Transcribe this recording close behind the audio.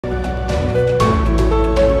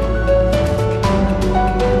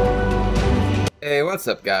What's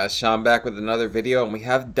up guys, Sean back with another video, and we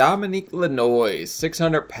have Dominique Lanoise,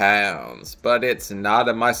 600 pounds, but it's not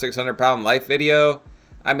a My 600 Pound Life video.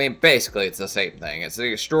 I mean, basically it's the same thing. It's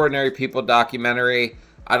the Extraordinary People documentary.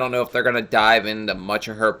 I don't know if they're going to dive into much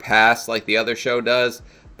of her past like the other show does,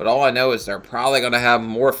 but all I know is they're probably going to have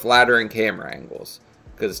more flattering camera angles.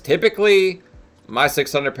 Because typically, My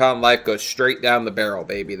 600 Pound Life goes straight down the barrel,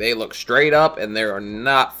 baby. They look straight up and they are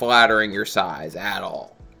not flattering your size at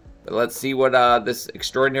all. But let's see what this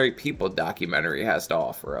Extraordinary People documentary has to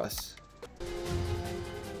offer us.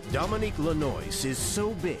 Dominique Lanoise is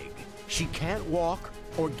so big, she can't walk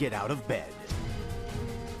or get out of bed.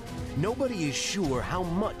 Nobody is sure how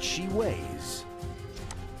much she weighs.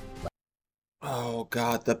 Oh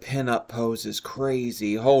god, the pinup pose is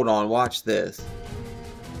crazy. Hold on, watch this.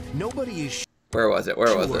 Nobody is Where was it?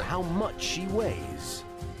 Where was it? how much she weighs.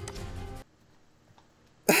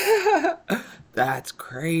 That's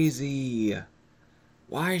crazy.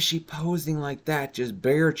 Why is she posing like that, just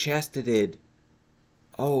bare-chested?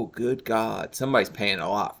 Oh, good God. Somebody's paying a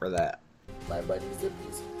lot for that. My body is a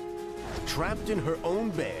piece. Trapped in her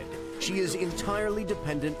own bed, she is entirely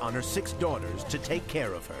dependent on her 6 daughters to take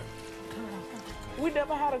care of her. We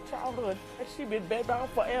never had a childhood, and she been bedbound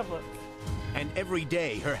forever. And every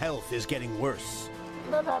day, her health is getting worse.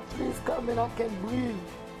 Nana, please come in, I can breathe.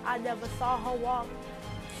 I never saw her walk.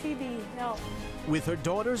 She need help. With her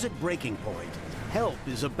daughters at breaking point, help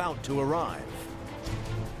is about to arrive.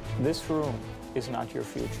 This room is not your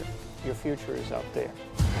future. Your future is out there.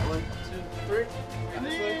 1, 2, 3.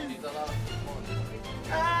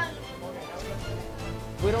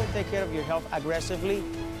 If we don't take care of your health aggressively,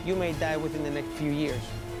 you may die within the next few years.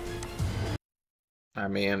 I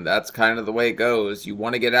mean, that's kind of the way it goes. You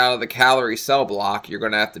want to get out of the calorie cell block, you're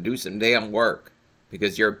going to have to do some damn work.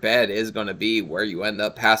 Because your bed is going to be where you end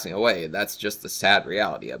up passing away. That's just the sad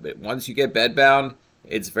reality of it. Once you get bedbound,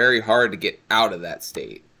 it's very hard to get out of that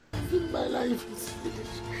state. My life is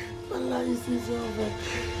finished. My life is over.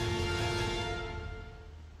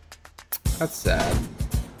 That's sad.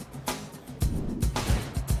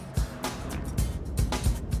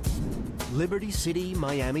 Liberty City,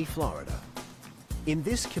 Miami, Florida. In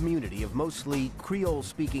this community of mostly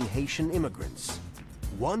Creole-speaking Haitian immigrants,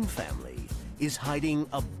 one family is hiding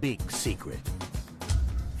a big secret.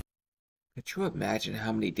 Could you imagine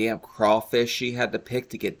how many damn crawfish she had to pick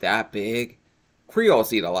to get that big?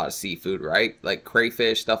 Creoles eat a lot of seafood, right? Like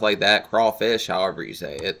crayfish, stuff like that, crawfish, however you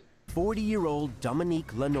say it. 40-year-old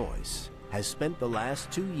Dominique Lanoise has spent the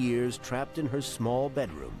last 2 years trapped in her small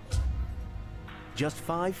bedroom. Just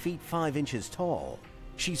 5 feet 5 inches tall,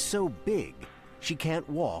 she's so big she can't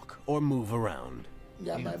walk or move around.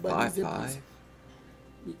 Yeah, my body is a piece.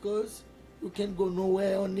 Because you can go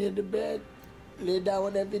nowhere or near the bed. Lay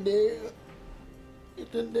down every day.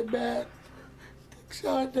 Eat in the bed. Take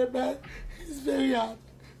shower in the bed. It's very hard.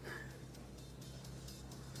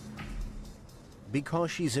 Because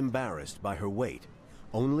she's embarrassed by her weight,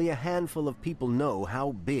 only a handful of people know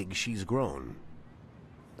how big she's grown.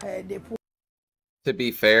 To be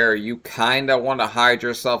fair, you kind of want to hide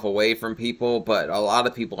yourself away from people, but a lot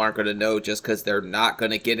of people aren't going to know just because they're not going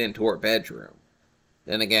to get into her bedroom.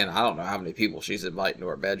 Then again, I don't know how many people she's inviting to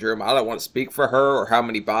her bedroom. I don't want to speak for her or how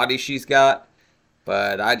many bodies she's got.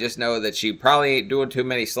 But I just know that she probably ain't doing too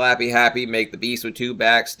many slappy happy, make the beast with 2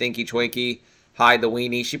 backs, stinky twinkie, hide the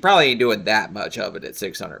weenie. She probably ain't doing that much of it at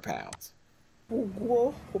 600 pounds. Don't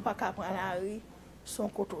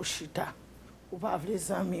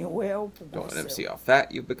let him see how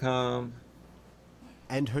fat you've become.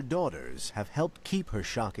 And her daughters have helped keep her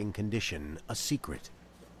shocking condition a secret.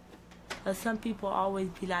 Some people always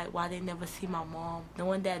be like, why they never see my mom? The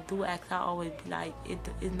one that do ask, I always be like,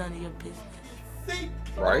 it's none of your business.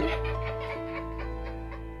 Right?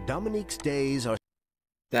 Dominique's days are...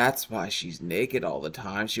 That's why she's naked all the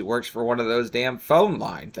time. She works for one of those damn phone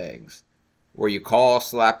line things. Where you call,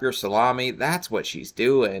 slap your salami. That's what she's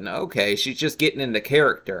doing. Okay, she's just getting into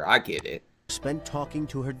character. I get it. spent talking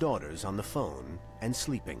to her daughters on the phone and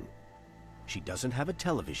sleeping. She doesn't have a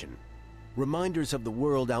television. Reminders of the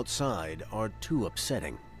world outside are too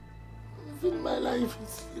upsetting. My life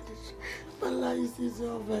is finished. My life is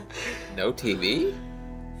over. No TV?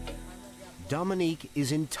 Dominique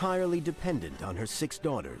is entirely dependent on her 6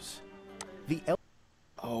 daughters.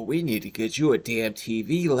 Oh, we need to get you a damn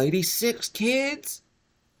TV, lady. 6 kids?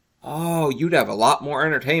 Oh, you'd have a lot more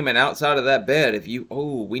entertainment outside of that bed if you...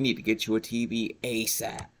 Oh, we need to get you a TV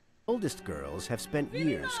ASAP. Oldest girls have spent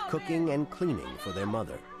years cooking and cleaning for their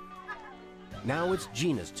mother. Now it's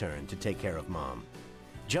Gina's turn to take care of Mom.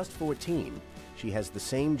 Just 14, she has the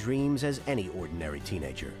same dreams as any ordinary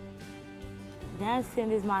teenager.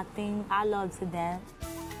 Dancing is my thing. I love to dance.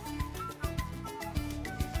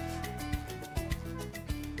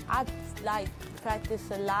 I like practice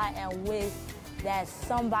a lot and wish that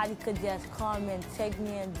somebody could just come and take me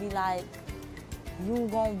and be like, you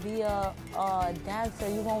gonna be a dancer,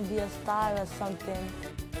 you gonna be a star or something.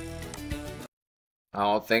 I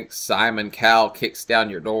don't think Simon Cowell kicks down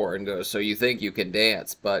your door and goes, so you think you can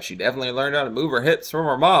dance, but she definitely learned how to move her hips from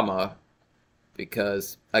her mama.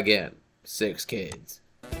 Because, again, 6 kids.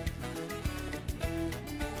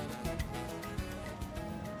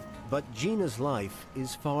 But Gina's life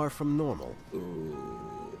is far from normal.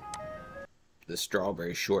 Ooh. The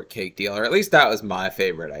strawberry shortcake deal, or at least that was my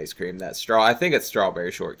favorite ice cream. I think it's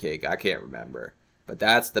strawberry shortcake. I can't remember. But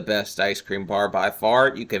that's the best ice cream bar by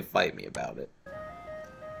far. You can fight me about it.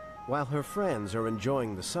 While her friends are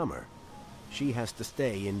enjoying the summer, she has to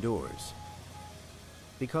stay indoors.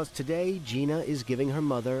 Because today, Gina is giving her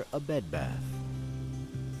mother a bed bath.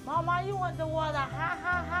 Mama, you want the water hot,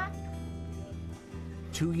 hot, hot?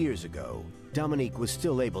 2 years ago, Dominique was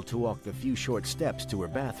still able to walk the few short steps to her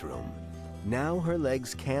bathroom. Now her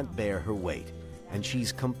legs can't bear her weight, and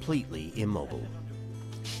she's completely immobile.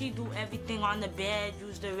 She do everything on the bed,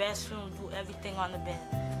 use the restroom, do everything on the bed.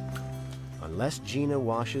 Unless Gina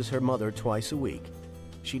washes her mother twice a week,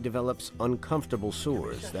 she develops uncomfortable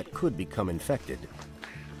sores that could become infected.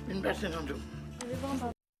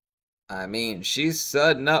 I mean, she's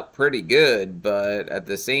sudding up pretty good, but at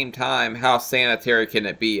the same time, how sanitary can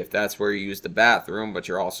it be if that's where you use the bathroom, but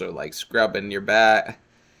you're also, like, scrubbing your back?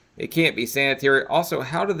 It can't be sanitary. Also,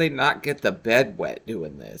 how do they not get the bed wet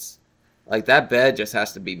doing this? Like, that bed just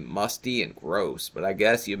has to be musty and gross, but I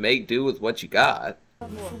guess you make do with what you got.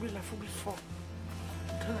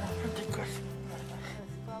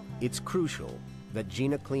 It's crucial that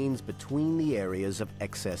Gina cleans between the areas of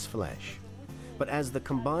excess flesh. But as the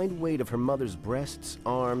combined weight of her mother's breasts,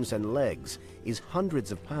 arms, and legs is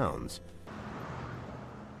hundreds of pounds,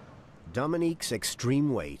 Dominique's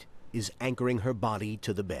extreme weight is anchoring her body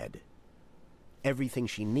to the bed. Everything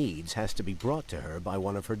she needs has to be brought to her by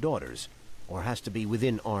one of her daughters, or has to be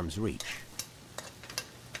within arm's reach.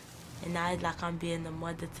 And now it's like I'm being the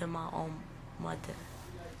mother to my own mother.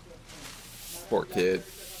 Poor kid.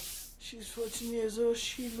 She's 14 years old.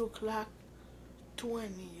 She look like 20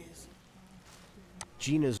 years.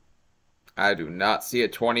 Gina's... I do not see a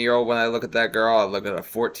 20-year-old when I look at that girl. I look at a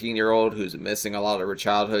 14-year-old who's missing a lot of her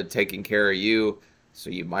childhood, taking care of you. So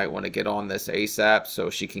you might want to get on this ASAP so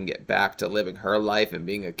she can get back to living her life and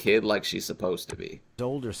being a kid like she's supposed to be.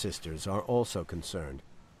 older sisters are also concerned.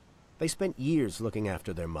 They spent years looking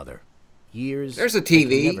after their mother. Years There's a TV.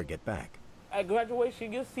 they can never get back. At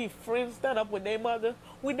graduation, you see friends stand up with their mother.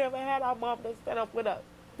 We never had our mom to stand up with us.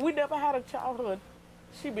 We never had a childhood.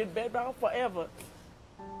 She been bedbound forever.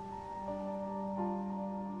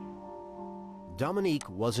 Dominique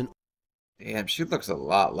wasn't Damn, she looks a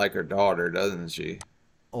lot like her daughter, doesn't she?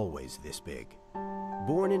 always this big.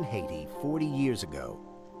 Born in Haiti 40 years ago,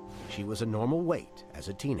 she was a normal weight as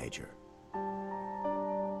a teenager.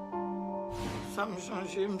 Ça me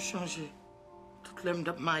change, me change. Tout le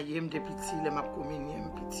monde marié, me petit, le m'a communié, me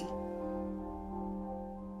petit.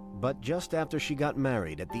 But just after she got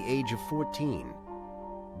married at the age of 14,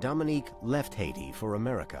 Dominique left Haiti for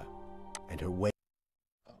America, and her weight...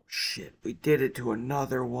 Oh shit, we did it to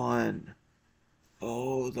another one.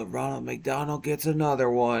 Oh, the Ronald McDonald gets another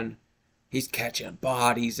one. He's catching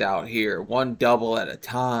bodies out here, one double at a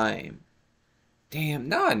time. Damn,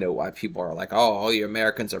 now I know why people are like, oh, all you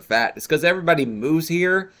Americans are fat. It's because everybody moves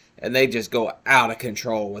here, and they just go out of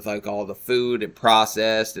control with like all the food and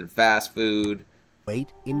processed and fast food. weight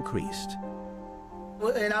increased.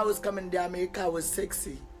 When I was coming to America, I was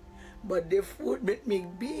sexy. But the food made me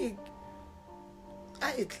big.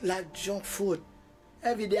 I eat like junk food.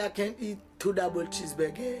 Every day I can eat 2 double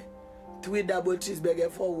cheeseburgers, 3 double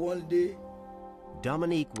cheeseburgers for one day.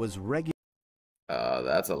 Dominique was regular.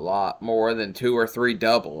 That's a lot more than 2 or 3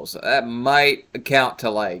 doubles. That might account to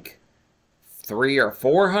like 300 or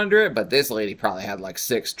 400, but this lady probably had like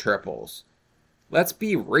 6 triples. Let's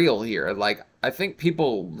be real here. Like, I think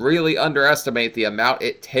people really underestimate the amount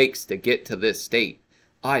it takes to get to this state.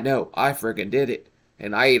 I know, I friggin' did it.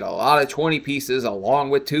 And I eat a lot of 20 pieces along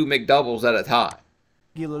with 2 McDoubles at a time.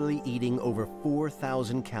 Regularly eating over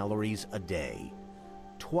 4,000 calories a day,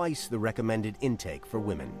 twice the recommended intake for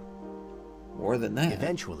women. More than that.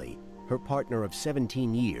 Eventually, her partner of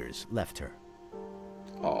 17 years left her.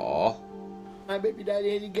 Aw. My baby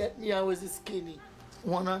daddy, he get me, I was skinny.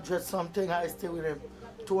 100 something, I stay with him.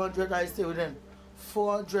 200, I stay with him.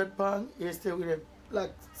 400 pounds, he stay with him.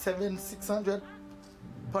 Like 600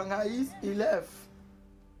 pounds, he left.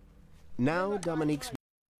 Now Dominique's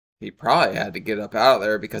He probably had to get up out of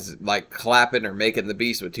there because, like, clapping or making the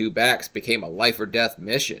beast with two backs became a life or death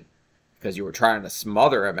mission. Because you were trying to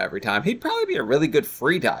smother him every time. He'd probably be a really good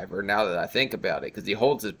free diver now that I think about it, because he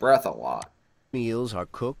holds his breath a lot. meals are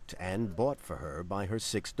cooked and bought for her by her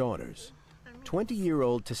 6 daughters.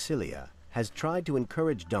 20-year-old Tommorows has tried to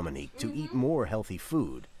encourage Dominique to eat more healthy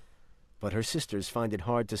food, but her sisters find it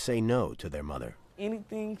hard to say no to their mother.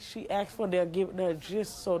 Anything she asks for, they'll give it to her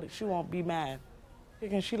just so that she won't be mad.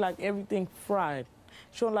 Because she like everything fried.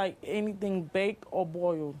 She don't like anything baked or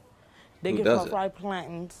boiled. They give her fried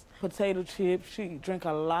plantains, potato chips. She drink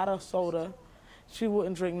a lot of soda. She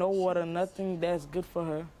wouldn't drink no water, nothing that's good for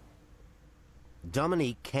her.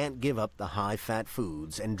 Dominique can't give up the high-fat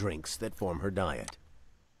foods and drinks that form her diet.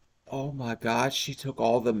 Oh my God, she took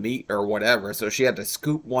all the meat or whatever, so she had to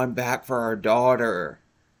scoop one back for her daughter.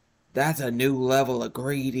 That's a new level of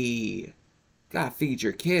greedy. Gotta feed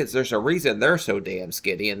your kids. There's a reason they're so damn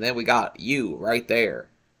skinny, and then we got you right there.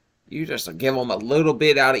 You just give them a little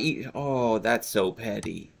bit out of each. Oh, that's so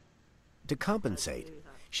petty. To compensate,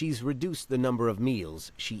 she's reduced the number of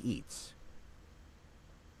meals she eats.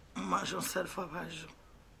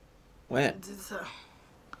 When?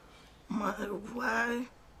 Why?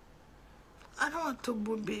 I don't want to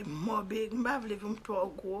be more big.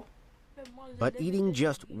 But eating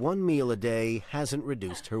just one meal a day hasn't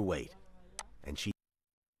reduced her weight. And she...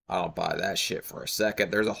 I don't buy that shit for a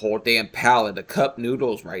second. There's a whole damn pallet of cup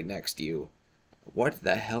noodles right next to you. What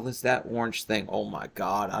the hell is that orange thing? Oh my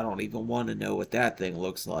God, I don't even want to know what that thing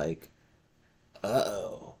looks like.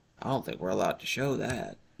 Uh-oh. I don't think we're allowed to show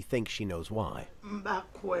that. He thinks she knows why.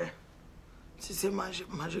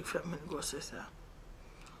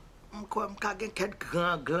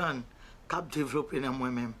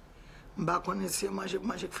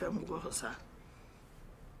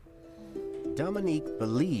 Dominique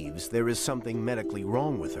believes there is something medically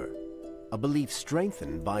wrong with her, a belief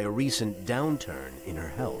strengthened by a recent downturn in her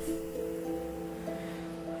health.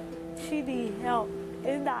 She needs help.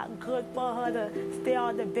 It's not good for her to stay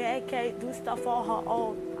on the bed, can't do stuff on her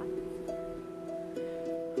own.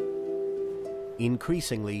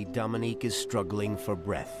 Increasingly, Dominique is struggling for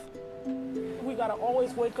breath. We gotta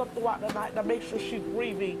always wake up throughout the night to make sure she's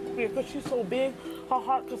breathing. Because she's so big, her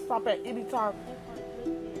heart can stop at any time.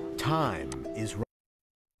 Time is...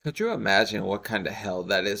 Could you imagine what kind of hell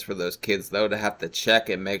that is for those kids, though, to have to check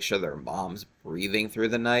and make sure their mom's breathing through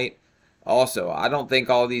the night? Also, I don't think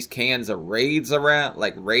all these cans of Raids around,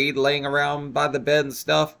 like Raid laying around by the bed and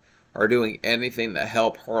stuff, are doing anything to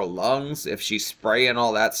help her lungs if she's spraying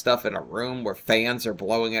all that stuff in a room where fans are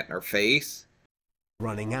blowing it in her face.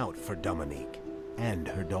 Running out for Dominique and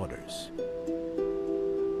her daughters.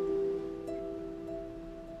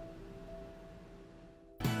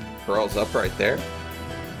 Girl's up right there.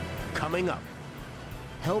 Coming up,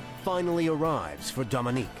 help finally arrives for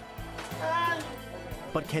Dominique.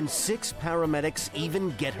 But can 6 paramedics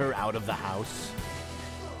even get her out of the house?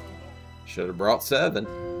 Should have brought 7.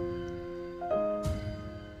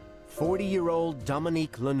 40-year-old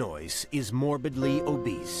Dominique Lanoise is morbidly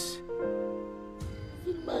obese.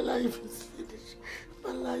 My life is finished.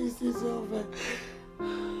 My life is over.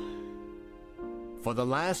 For the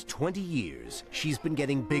last 20 years, she's been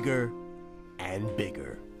getting bigger and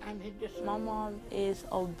bigger. My mom is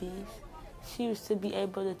obese. She used to be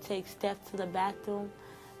able to take steps to the bathroom,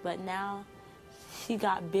 but now she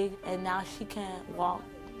got big and now she can't walk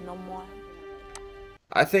no more.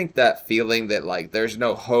 I think that feeling that, like, there's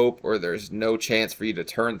no hope or there's no chance for you to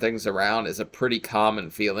turn things around is a pretty common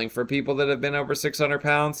feeling for people that have been over 600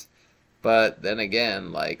 pounds. But then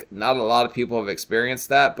again, like, not a lot of people have experienced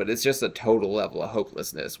that, but it's just a total level of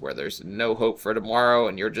hopelessness where there's no hope for tomorrow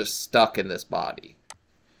and you're just stuck in this body.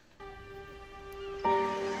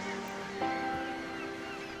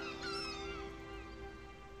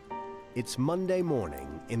 It's Monday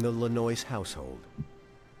morning in the Lanoise household.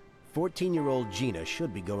 14-year-old Gina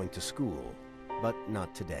should be going to school, but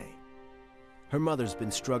not today. Her mother's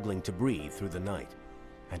been struggling to breathe through the night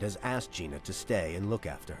and has asked Gina to stay and look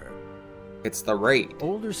after her. It's the Raid.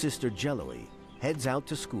 Older sister Jeloe heads out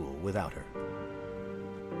to school without her.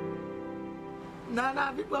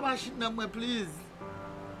 Nana, please.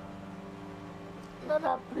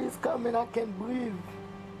 Nana, please come in, I can breathe.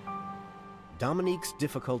 Dominique's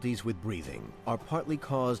difficulties with breathing are partly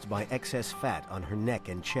caused by excess fat on her neck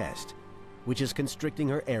and chest, which is constricting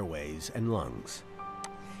her airways and lungs.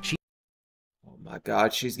 Oh my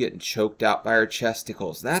God, she's getting choked out by her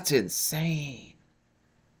chesticles. That's insane.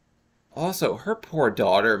 Also, her poor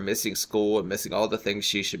daughter missing school and missing all the things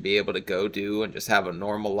she should be able to go do and just have a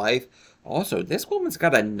normal life. Also, this woman's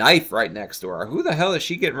got a knife right next to her. Who the hell is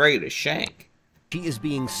she getting ready to shank? She is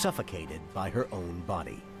being suffocated by her own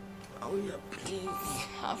body. Oh, yeah, please.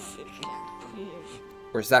 I feel like, please.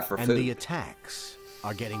 Where's that for and food? And the attacks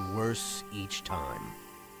are getting worse each time.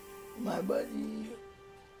 My body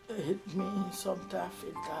hit me some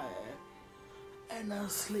traffic tire, and I'm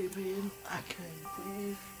sleeping. I can't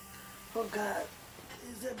breathe. Oh God,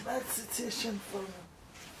 it's a bad situation for me.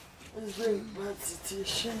 It's a very bad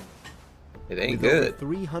situation. It ain't With good. Over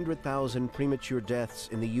 300,000 premature deaths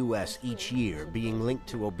in the U.S. each year being linked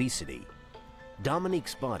to obesity,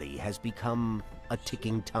 Dominique's body has become a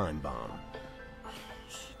ticking time bomb.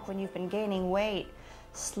 When you've been gaining weight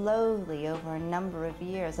slowly over a number of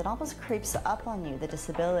years, it almost creeps up on you, the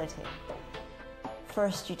disability.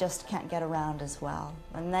 First, you just can't get around as well,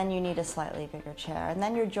 and then you need a slightly bigger chair, and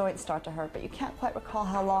then your joints start to hurt, but you can't quite recall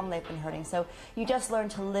how long they've been hurting, so you just learn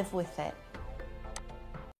to live with it.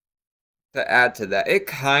 To add to that, it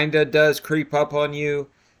kinda does creep up on you,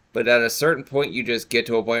 but at a certain point you just get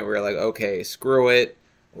to a point where you're like, okay, screw it.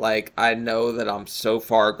 Like, I know that I'm so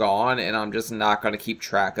far gone and I'm just not going to keep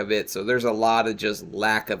track of it. So there's a lot of just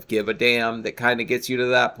lack of give a damn that kind of gets you to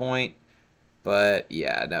that point. But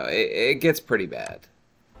yeah, no, it gets pretty bad.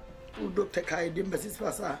 Because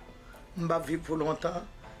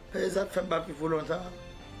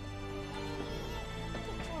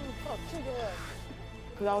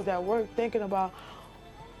I was at work thinking about,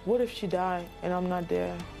 what if she died and I'm not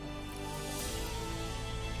there?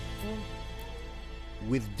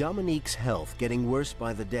 With Dominique's health getting worse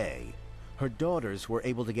by the day, her daughters were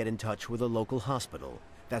able to get in touch with a local hospital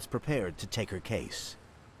that's prepared to take her case.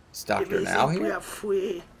 Is Dr. Now here?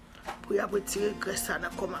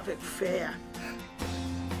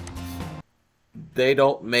 They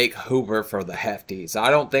don't make Hoover for the hefties. I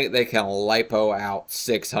don't think they can lipo out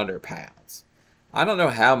 600 pounds. I don't know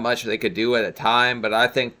how much they could do at a time, but I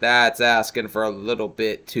think that's asking for a little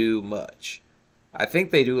bit too much. I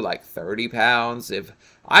think they do like 30 pounds. If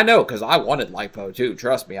I know, because I wanted lipo too.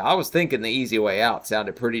 Trust me, I was thinking the easy way out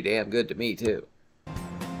sounded pretty damn good to me too.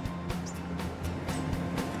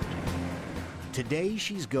 Today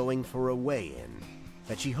she's going for a weigh-in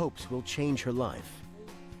that she hopes will change her life.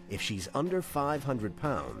 If she's under 500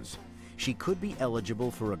 pounds, she could be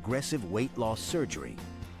eligible for aggressive weight loss surgery.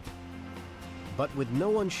 But with no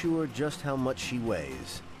one sure just how much she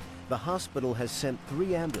weighs, the hospital has sent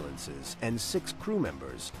 3 ambulances and 6 crew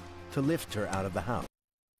members to lift her out of the house.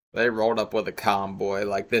 They rolled up with a convoy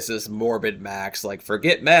like this is Morbid Max. Like,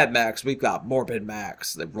 forget Mad Max, we've got Morbid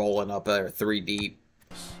Max. They're rolling up there 3 deep.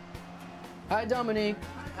 Hi, Dominique.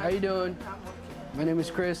 How you doing? My name is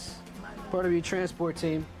Chris, part of your transport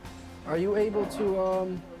team. Are you able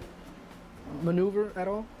to maneuver at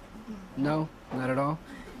all? No, not at all?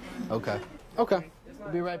 Okay. Okay,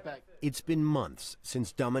 I'll be right back. It's been months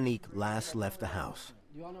since Dominique last left the house,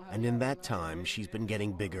 and in that time, she's been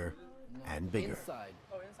getting bigger and bigger.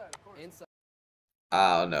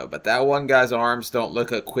 I don't know, but that one guy's arms don't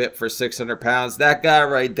look equipped for 600 pounds. That guy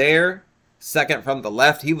right there, second from the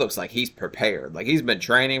left, he looks like he's prepared. Like he's been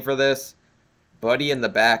training for this. Buddy in the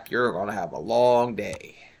back, you're going to have a long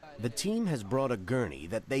day. The team has brought a gurney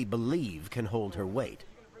that they believe can hold her weight,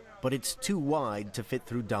 but it's too wide to fit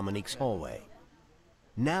through Dominique's hallway.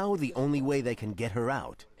 Now the only way they can get her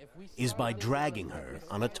out is by dragging her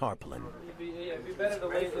on a tarpaulin. It'd be better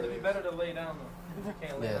to lay down though.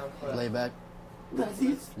 Can't lay down flat. Lay back? That's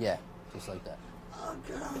it? Yeah, just like that. Oh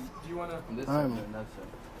God. Do you want to?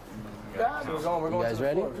 God. So we're going You guys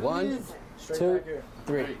ready? 1, 2,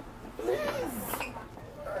 3. Please.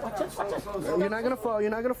 Watch it. You're not gonna fall.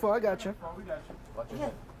 You're not gonna fall. I got you.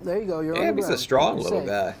 There you go. You're on Damn, the he's ground. a strong little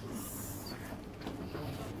guy.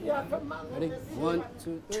 Ready? 1,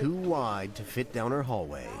 2, 3. Too wide to fit down her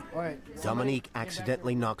hallway, All right. Dominique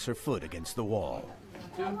accidentally knocks her foot against the wall.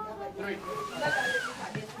 2, 3.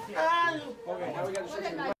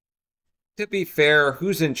 To be fair,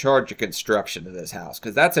 who's in charge of construction of this house?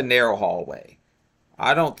 Because that's a narrow hallway.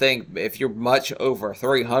 I don't think if you're much over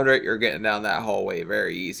 300, you're getting down that hallway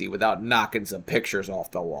very easy without knocking some pictures off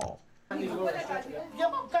the wall.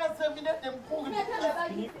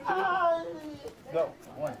 Go.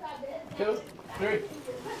 1, 2, 3.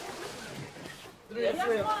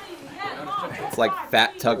 It's like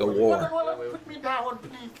fat tug of war. Put me down,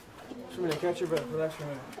 please. Catch your breath. Relax your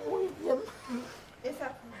hand.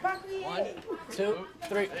 1, 2,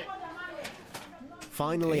 3.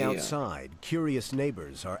 Finally outside, curious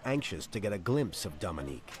neighbors are anxious to get a glimpse of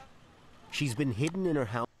Dominique. She's been hidden in her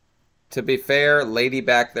house. To be fair, lady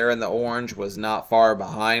back there in the orange was not far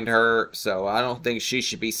behind her, so I don't think she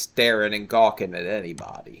should be staring and gawking at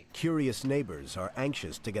anybody. Curious neighbors are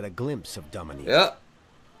anxious to get a glimpse of Dominique. Yep.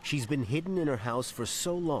 She's been hidden in her house for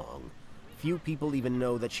so long, few people even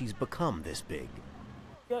know that she's become this big.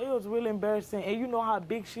 Yeah, it was really embarrassing. And you know how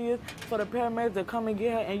big she is? For the paramedics to come and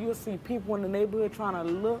get her, and you'll see people in the neighborhood trying to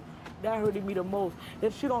look. That hurted me the most.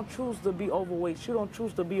 If she don't choose to be overweight, she don't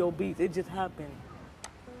choose to be obese. It just happened.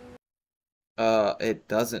 It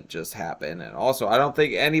doesn't just happen. And also, I don't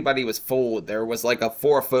think anybody was fooled. There was like a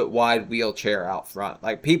 4-foot wide wheelchair out front.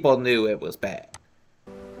 Like, people knew it was bad.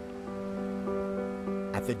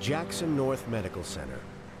 At the Jackson North Medical Center,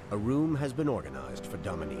 a room has been organized for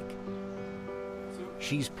Dominique.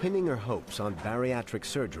 She's pinning her hopes on bariatric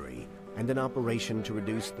surgery and an operation to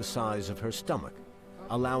reduce the size of her stomach,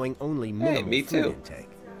 allowing only minimal food intake.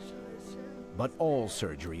 But all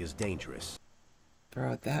surgery is dangerous.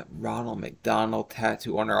 Bro, that Ronald McDonald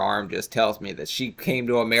tattoo on her arm just tells me that she came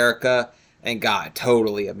to America and got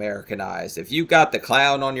totally Americanized. If you got the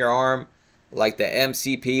clown on your arm, like the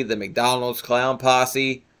MCP, the McDonald's Clown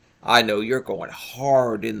Posse, I know you're going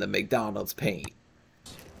hard in the McDonald's paint.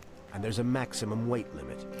 And there's a maximum weight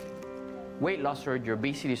limit. Weight loss surgery,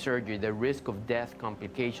 obesity surgery, the risk of death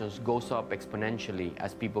complications goes up exponentially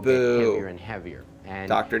as people get heavier and heavier. And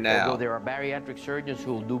Dr. Now. Although there are bariatric surgeons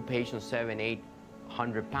who will do patients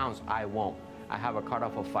 700-800 pounds, I won't. I have a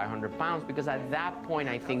cutoff of 500 pounds because at that point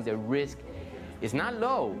I think the risk is not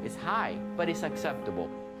low, it's high, but it's acceptable.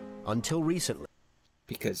 Until recently.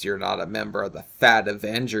 Because you're not a member of the Fat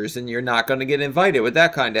Avengers and you're not going to get invited with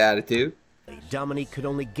that kind of attitude. Dominique could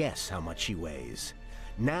only guess how much she weighs.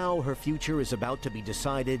 Now her future is about to be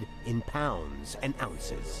decided in pounds and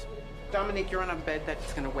ounces. Dominique, you're on a bed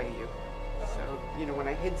that's going to weigh you. So, you know, when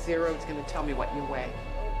I hit 0, it's going to tell me what you weigh.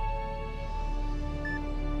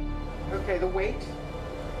 Okay, the weight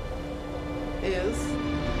is...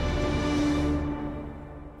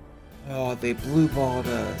 Oh, they blue-balled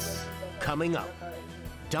us. Coming up,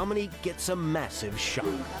 Dominique gets a massive shock.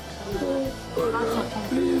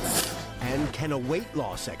 And can a weight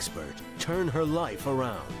loss expert turn her life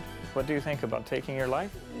around? What do you think about taking your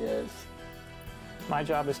life? Yes. My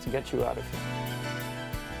job is to get you out of here.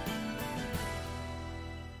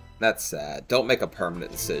 That's sad. Don't make a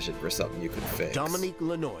permanent decision for something you can fix. Dominique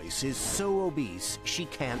Lanoise is so obese she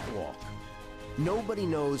can't walk. Nobody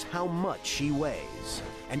knows how much she weighs,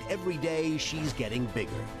 and every day she's getting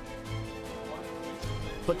bigger.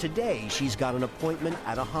 But today she's got an appointment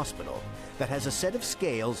at a hospital that has a set of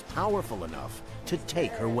scales powerful enough to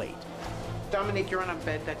take her weight. Dominique, you're on a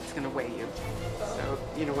bed that's going to weigh you. So,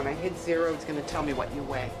 you know, when I hit 0, it's going to tell me what you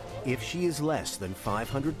weigh. If she is less than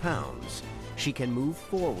 500 pounds, she can move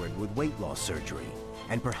forward with weight loss surgery,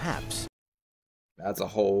 and perhaps... That's a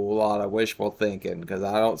whole lot of wishful thinking, because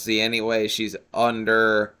I don't see any way she's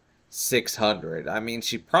under 600. I mean,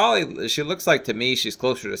 she looks like to me she's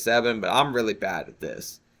closer to 7, but I'm really bad at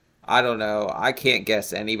this. I don't know. I can't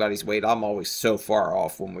guess anybody's weight. I'm always so far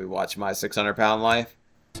off when we watch My 600-Pound Life.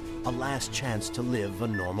 A last chance to live a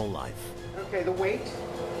normal life. Okay, the weight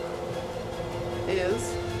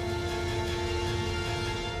is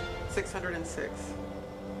 606.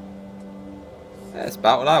 That's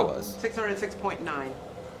about what I was.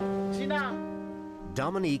 606.9. Sit down.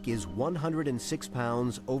 Dominique is 106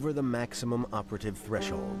 pounds over the maximum operative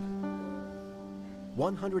threshold.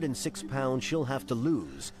 106 pounds she'll have to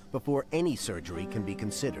lose before any surgery can be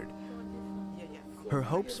considered. Her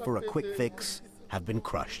hopes for a quick fix have been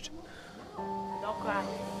crushed. Don't cry.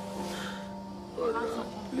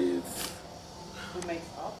 Please.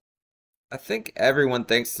 I think everyone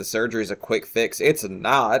thinks the surgery is a quick fix. It's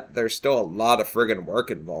not. There's still a lot of friggin' work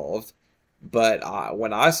involved. But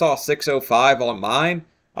when I saw 605 on mine,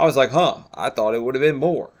 I was like, huh, I thought it would have been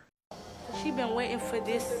more. She's been waiting for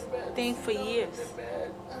this thing for years.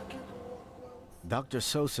 Dr.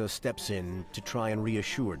 Sosa steps in to try and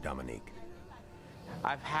reassure Dominique.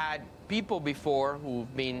 I've had people before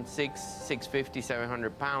who've been 650,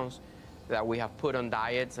 700 pounds that we have put on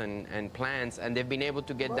diets and plans, and they've been able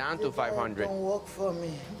to get down to 500. The diet don't work for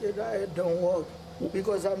me. The diet don't work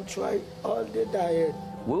because I'm trying all the diet.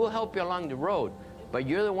 We will help you along the road, but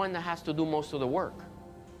you're the one that has to do most of the work.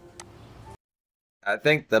 I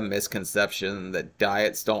think the misconception that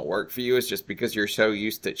diets don't work for you is just because you're so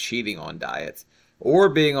used to cheating on diets or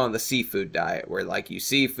being on the seafood diet where, like, you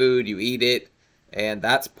see food, you eat it, and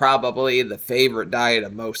that's probably the favorite diet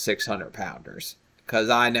of most 600-pounders.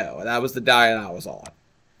 Because I know, that was the diet I was on.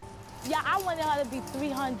 Yeah, I wanted her to be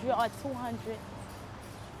 300 or 200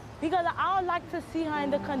 because I don't like to see her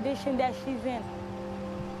in the condition that she's in.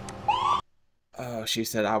 Oh, she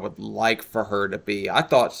said I would like for her to be. I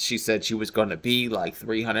thought she said she was going to be like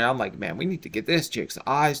 300. I'm like, man, we need to get this chick's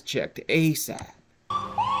eyes checked ASAP.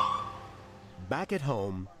 Back at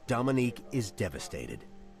home, Dominique is devastated.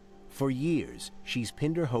 For years, she's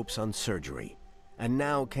pinned her hopes on surgery, and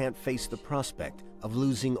now can't face the prospect of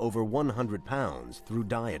losing over 100 pounds through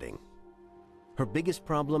dieting. Her biggest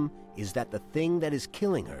problem is that the thing that is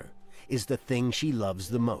killing her is the thing she loves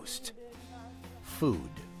the most: food.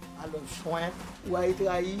 I love shrimp, white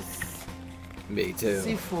rice. Me too.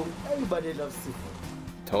 Seafood. Everybody loves seafood.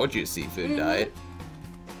 Told you seafood diet.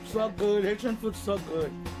 So good. Haitian food so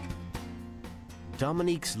good.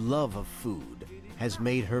 Dominique's love of food has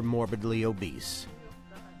made her morbidly obese,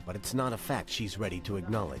 but it's not a fact she's ready to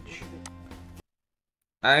acknowledge.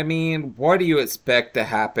 I mean, what do you expect to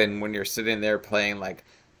happen when you're sitting there playing like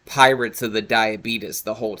Pirates of the Diabetes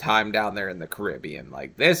the whole time down there in the Caribbean?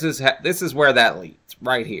 Like, this is where that leads,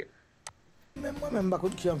 right here. Made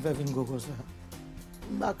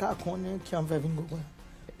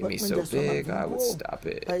me so big, I would stop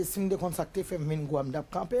it. I see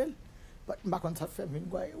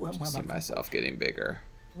myself getting bigger.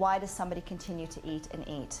 Why does somebody continue to eat and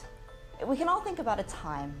eat? We can all think about a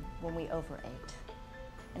time when we overate.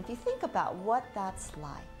 And if you think about what that's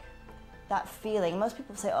like, that feeling, most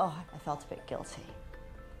people say, oh, I felt a bit guilty.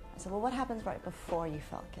 I said, well, what happens right before you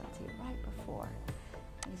felt guilty? Right before.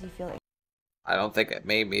 Because you feel I don't think it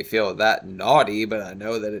made me feel that naughty, but I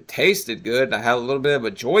know that it tasted good, and I had a little bit of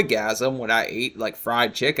a joygasm when I ate like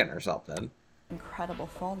fried chicken or something. Incredible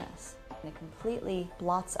fullness. And it completely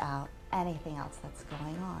blots out anything else that's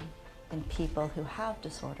going on. In people who have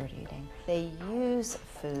disordered eating, they use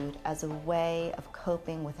food as a way of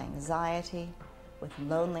coping with anxiety, with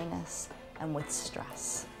loneliness, and with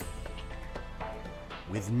stress.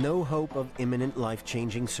 With no hope of imminent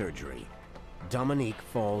life-changing surgery, Dominique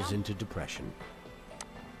falls into depression.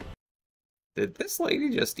 Did this lady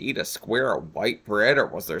just eat a square of white bread, or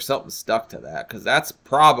was there something stuck to that? Because that's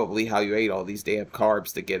probably how you ate all these damn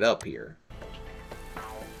carbs to get up here.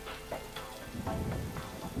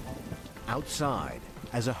 Outside,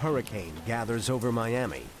 as a hurricane gathers over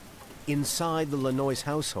Miami, inside the Lanoise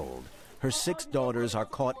household, her 6 daughters are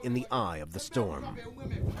caught in the eye of the storm.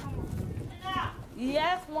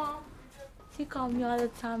 Yes, Mom. She called me all the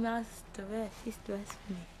time. I was stressed. She stressed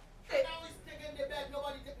me.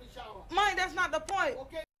 Mike, that's not the point.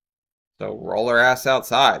 So roll her ass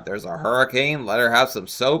outside. There's a hurricane. Let her have some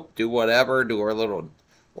soap. Do whatever. Do her little,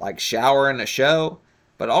 like, shower in the show.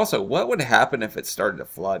 But also, what would happen if it started to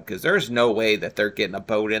flood? Because there's no way that they're getting a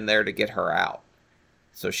boat in there to get her out.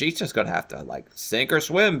 So she's just going to have to, like, sink or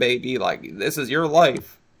swim, baby. Like, this is your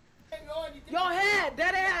life. Your head.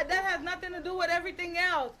 That has nothing to do with everything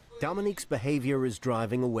else. Dominique's behavior is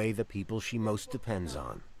driving away the people she most depends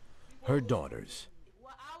on, her daughters.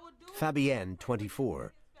 Fabienne,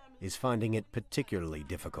 24, is finding it particularly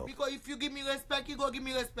difficult. Because if you give me respect, you go give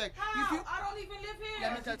me respect. How? I don't even live here.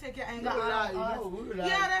 Let me take your anger out of us.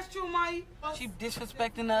 Yeah, that's true, Mike. She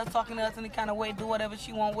disrespecting us, talking to us any kind of way, do whatever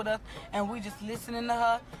she want with us, and we just listening to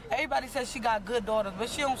her. Everybody says she got good daughters, but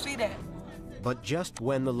she don't see that. But just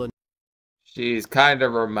when the She's kind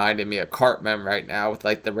of reminding me of Cartman right now with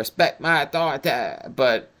like the respect my daughter.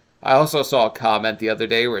 But I also saw a comment the other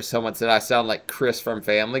day where someone said I sound like Chris from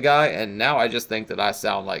Family Guy, and now I just think that I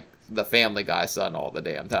sound like the Family Guy son all the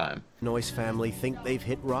damn time. Lanoise family think they've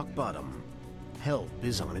hit rock bottom. Help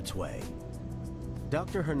is on its way.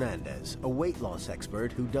 Dr. Hernandez, a weight loss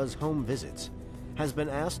expert who does home visits, has been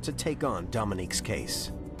asked to take on Dominique's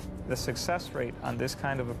case. The success rate on this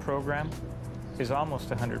kind of a program is almost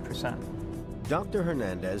 100%. Dr.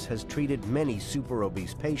 Hernandez has treated many super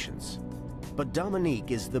obese patients, but Dominique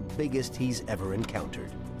is the biggest he's ever encountered.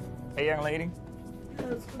 Hey, young lady.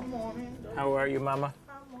 Yes, good morning. How are you, Mama?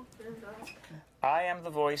 I'm okay, doctor. I am the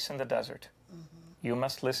voice in the desert. You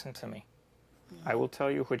must listen to me. I will tell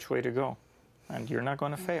you which way to go, and you're not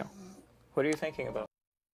going to fail. What are you thinking about?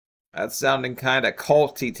 That's sounding kind of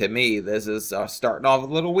culty to me. This is starting off a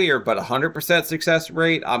little weird, but 100% success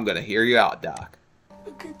rate, I'm going to hear you out, Doc. I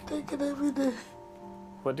keep taking every day.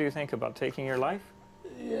 What do you think about taking your life?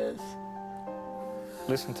 Yes.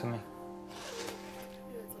 Listen to me.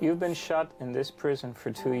 You've been shut in this prison for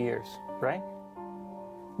 2 years, right?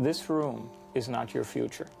 This room is not your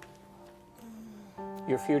future.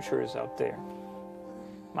 Your future is out there.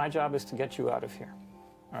 My job is to get you out of here,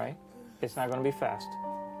 all right? It's not going to be fast,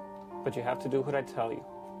 but you have to do what I tell you.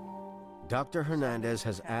 Dr. Hernandez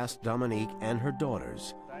has asked Dominique and her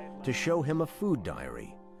daughters to show him a food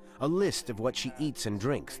diary, a list of what she eats and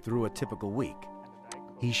drinks through a typical week.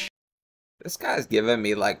 He This guy's giving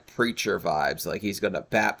me like preacher vibes, like he's gonna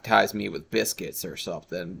baptize me with biscuits or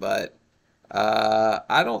something, but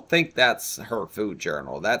I don't think that's her food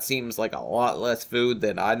journal. That seems like a lot less food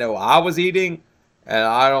than I know I was eating, and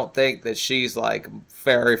I don't think that she's like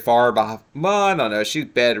very far behind. Well, I don't know, she's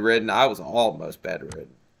bedridden. I was almost bedridden.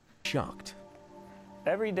 Shocked.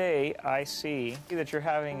 Every day I see that you're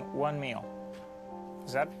having one meal.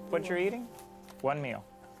 Is that what you're eating? One meal.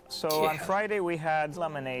 So on Friday we had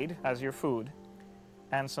lemonade as your food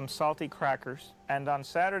and some salty crackers. And on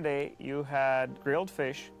Saturday you had grilled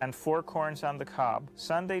fish and 4 corns on the cob.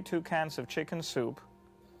 Sunday 2 cans of chicken soup,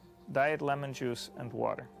 diet lemon juice and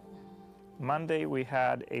water. Monday we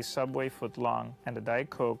had a Subway footlong and a Diet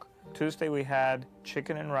Coke. Tuesday we had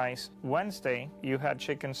chicken and rice. Wednesday you had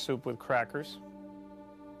chicken soup with crackers.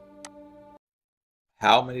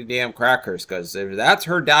 How many damn crackers? Because if that's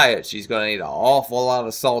her diet, she's going to need an awful lot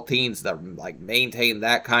of saltines to like maintain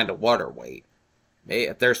that kind of water weight.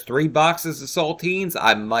 If there's 3 boxes of saltines,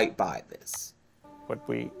 I might buy this. What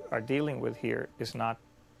we are dealing with here is not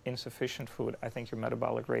insufficient food. I think your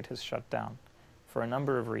metabolic rate has shut down for a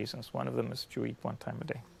number of reasons. One of them is that you eat 1 time a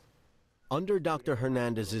day. Under Dr.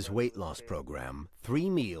 Hernandez's weight loss program, 3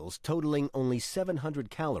 meals totaling only 700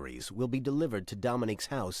 calories will be delivered to Dominique's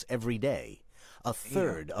house every day, a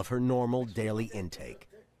third of her normal daily intake.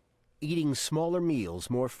 Eating smaller meals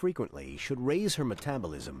more frequently should raise her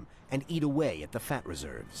metabolism and eat away at the fat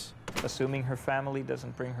reserves. Assuming her family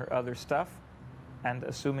doesn't bring her other stuff, and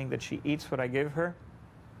assuming that she eats what I give her,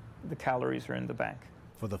 the calories are in the bank.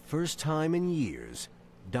 For the first time in years,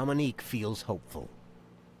 Dominique feels hopeful.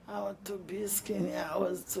 I want to be skinny. I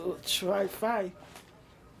was to try fight.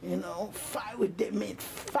 You know, fight with the meat,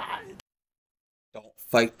 fight. Don't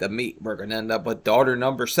fight the meat. We're going to end up with daughter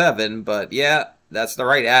number 7. But yeah, that's the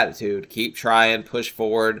right attitude. Keep trying, push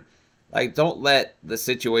forward. Like, don't let the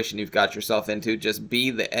situation you've got yourself into just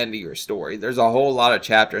be the end of your story. There's a whole lot of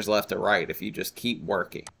chapters left to write if you just keep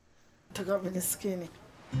working. Took up in the skinny.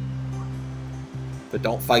 But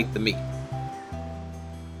don't fight the meat.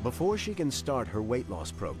 Before she can start her weight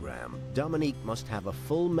loss program, Dominique must have a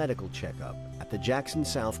full medical checkup at the Jackson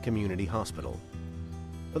South Community Hospital.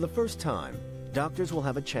 For the first time, doctors will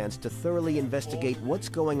have a chance to thoroughly investigate what's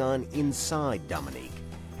going on inside Dominique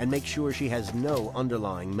and make sure she has no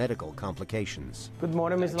underlying medical complications. Good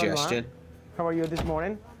morning, Ms. Lanoise. How are you this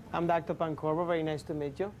morning? I'm Dr. Pancorbo. Very nice to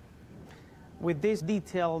meet you. With this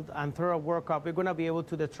detailed and thorough workup, we're going to be able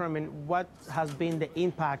to determine what has been the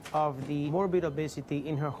impact of the morbid obesity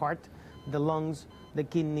in her heart, the lungs, the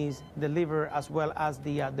kidneys, the liver, as well as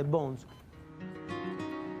the bones.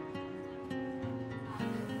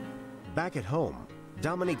 Back at home,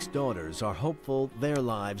 Dominique's daughters are hopeful their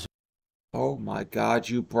lives. Oh my God,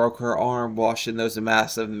 you broke her arm washing those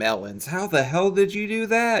massive melons. How the hell did you do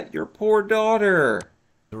that? Your poor daughter.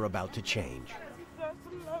 They're about to change.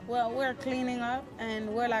 Well, we're cleaning up and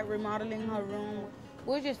we're like remodeling her room.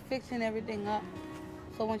 We're just fixing everything up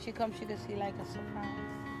so when she comes she can see like a surprise.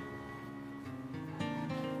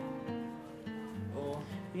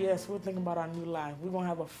 Yes, we're thinking about our new life. We're going to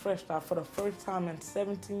have a fresh start. For the first time in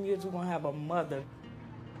 17 years, we're going to have a mother.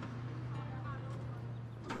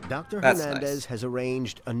 Dr. Hernandez has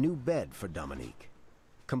arranged a new bed for Dominique.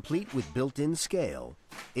 Complete with built-in scale,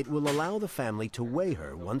 it will allow the family to weigh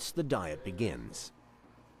her once the diet begins.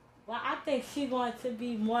 Well, I think she's going to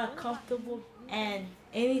be more comfortable, and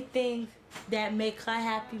anything that makes her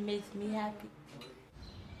happy makes me happy.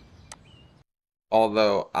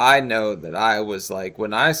 Although I know that I was like,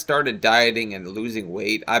 when I started dieting and losing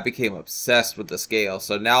weight, I became obsessed with the scale.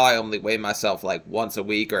 So now I only weigh myself like once a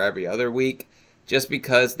week or every other week, just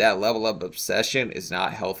because that level of obsession is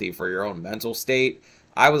not healthy for your own mental state.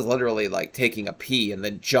 I was literally like taking a pee and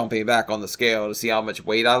then jumping back on the scale to see how much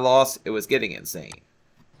weight I lost. It was getting insane.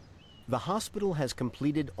 The hospital has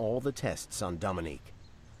completed all the tests on Dominique.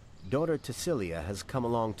 Daughter Cecilia has come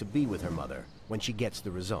along to be with her mother when she gets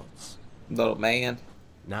the results. Little man.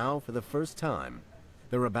 Now, for the first time,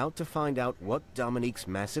 they're about to find out what Dominique's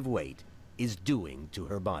massive weight is doing to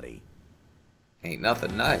her body. Ain't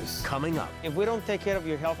nothing nice. Coming up. If we don't take care of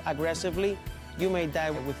your health aggressively, you may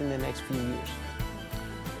die within the next few years.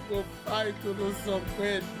 Go fight to do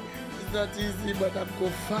something. It's not easy, but I'm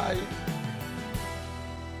going to fight.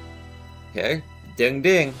 Okay, ding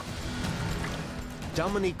ding.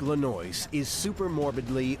 Dominique Lanoise is super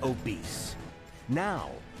morbidly obese.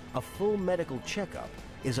 Now, a full medical checkup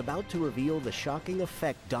is about to reveal the shocking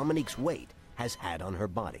effect Dominique's weight has had on her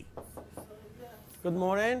body. Good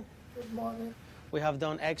morning. Good morning. We have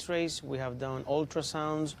done x-rays, we have done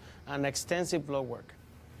ultrasounds, and extensive blood work.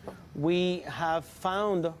 We have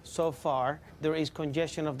found so far there is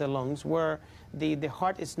congestion of the lungs where the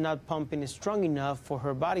heart is not pumping strong enough for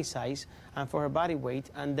her body size and for her body weight,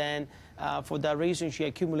 and then for that reason she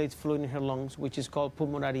accumulates fluid in her lungs, which is called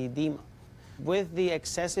pulmonary edema. With the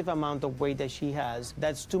excessive amount of weight that she has,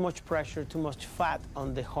 that's too much pressure, too much fat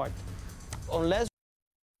on the heart. Unless...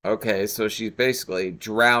 Okay, so she's basically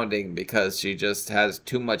drowning because she just has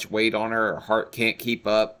too much weight on her. Her heart can't keep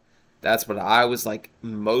up. That's what I was like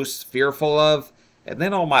most fearful of. And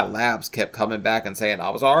then all my labs kept coming back and saying I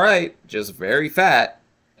was all right, just very fat.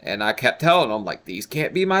 And I kept telling them, like, these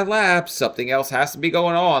can't be my labs. Something else has to be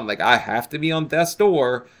going on. Like, I have to be on death's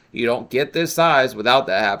door. You don't get this size without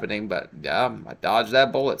that happening. But, yeah, I dodged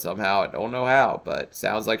that bullet somehow. I don't know how, but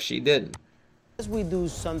sounds like she didn't. Unless we do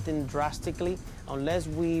something drastically, unless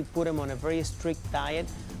we put him on a very strict diet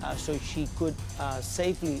so she could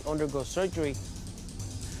safely undergo surgery,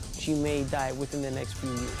 she may die within the next few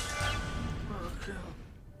years.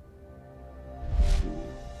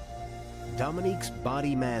 Dominique's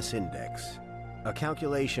body mass index, a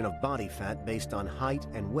calculation of body fat based on height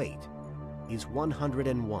and weight, is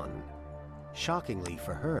 101. Shockingly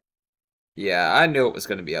for her. Yeah, I knew it was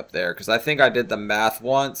going to be up there because I think I did the math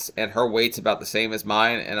once and her weight's about the same as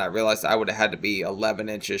mine, and I realized I would have had to be 11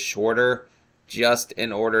 inches shorter just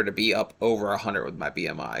in order to be up over 100 with my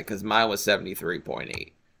BMI, because mine was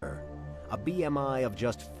 73.8. A BMI of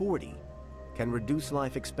just 40 can reduce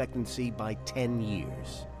life expectancy by 10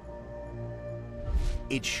 years.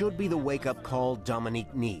 It should be the wake-up call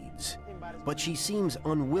Dominique needs, but she seems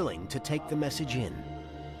unwilling to take the message in.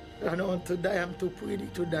 I don't want to die. I'm too pretty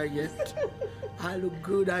to die yet. I look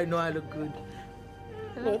good. I know I look good.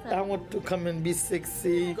 But I want to come and be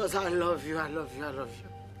sexy because I love you. I love you. I love you.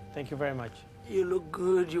 Thank you very much. You look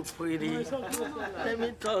good. You're pretty. Let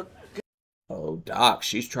me talk. Oh, Doc,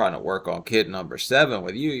 she's trying to work on kid number 7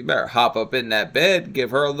 with you. You better hop up in that bed,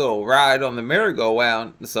 give her a little ride on the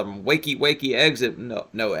merry-go-round, some wakey exit.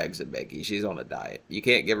 No exit, Becky. She's on a diet. You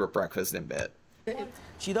can't give her breakfast in bed.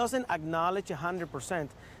 She doesn't acknowledge 100%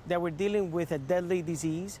 that we're dealing with a deadly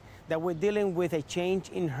disease, that we're dealing with a change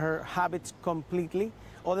in her habits completely.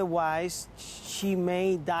 Otherwise, she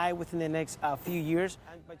may die within the next few years.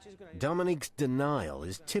 Dominique's denial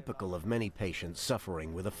is typical of many patients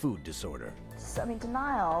suffering with a food disorder. So, I mean,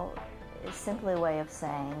 denial is simply a way of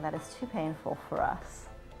saying that it's too painful for us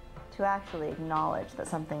to actually acknowledge that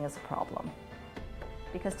something is a problem.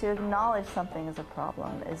 Because to acknowledge something is a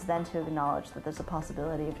problem is then to acknowledge that there's a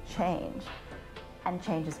possibility of change. And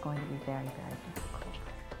change is going to be very, very difficult.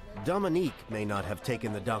 Dominique may not have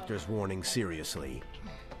taken the doctor's warning seriously,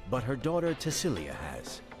 but her daughter Cecilia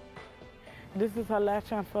has. This is her last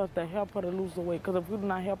chance for us to help her to lose the weight. Because if we do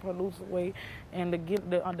not help her lose the weight and to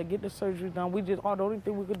get the surgery done, the only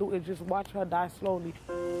thing we could do is just watch her die slowly.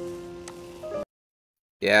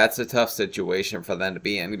 Yeah, it's a tough situation for them to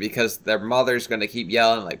be in because their mother's going to keep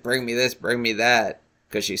yelling, like, bring me this, bring me that,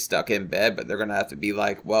 because she's stuck in bed. But they're going to have to be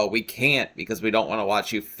like, well, we can't because we don't want to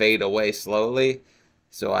watch you fade away slowly.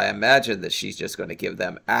 So I imagine that she's just going to give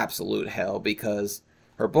them absolute hell because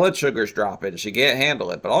her blood sugar's dropping. She can't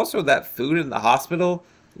handle it. But also that food in the hospital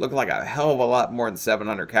looked like a hell of a lot more than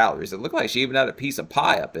 700 calories. It looked like she even had a piece of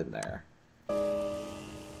pie up in there.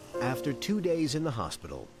 After 2 days in the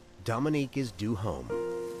hospital, Dominique is due home.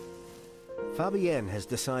 Fabienne has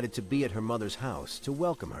decided to be at her mother's house to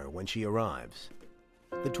welcome her when she arrives.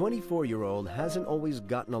 The 24-year-old hasn't always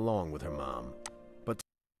gotten along with her mom, but...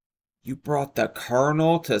 You brought the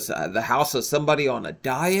colonel to the house of somebody on a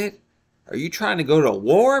diet? Are you trying to go to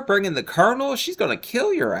war, bringing the colonel? She's gonna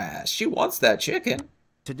kill your ass. She wants that chicken.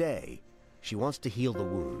 Today, she wants to heal the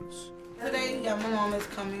wounds. Today, yeah, my mom is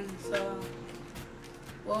coming, so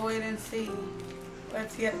we'll wait and see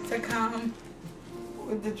what's yet to come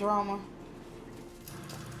with the drama.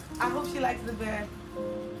 I hope she likes the bed.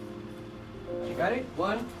 You got it?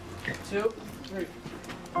 1, 2, 3.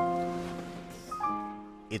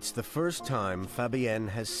 It's the first time Fabienne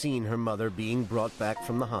has seen her mother being brought back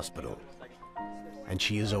from the hospital, and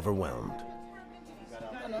she is overwhelmed.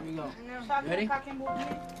 Here we go. Ready?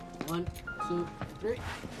 1, 2, 3.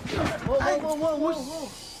 Whoa.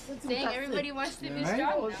 Saying everybody wants to be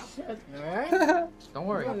strong now. Alright? Don't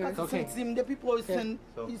worry. It's okay. The people send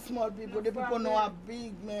these small people. The people know how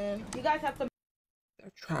big, man. You guys have to.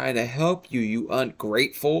 They're trying to help you, you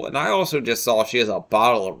ungrateful. And I also just saw she has a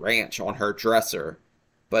bottle of ranch on her dresser.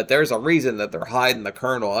 But there's a reason that they're hiding the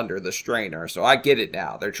kernel under the strainer. So I get it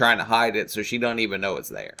now. They're trying to hide it so she don't even know it's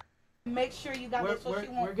there. Make sure you got it so she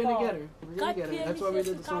won't We're gonna get her. We're gonna get her. That's why we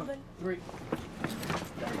did this one. 3. 1,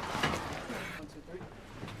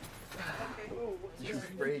 2, 3.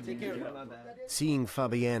 Seeing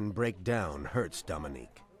Fabienne break down hurts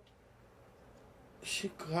Dominique. She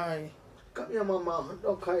cry. Come here, mama.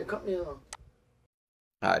 Don't cry. Come here.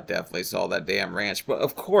 I definitely saw that damn ranch, but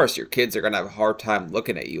of course your kids are gonna have a hard time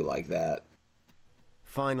looking at you like that.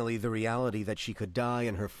 Finally, the reality that she could die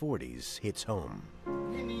in her 40s hits home.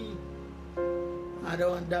 I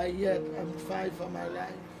don't die yet. I'm fighting for my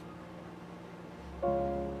life.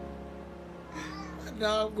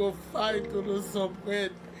 Now I'm going to fight to lose some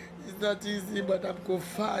weight. It's not easy, but I'm going to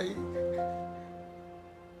fight.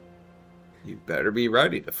 You better be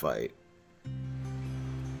ready to fight.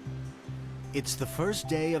 It's the first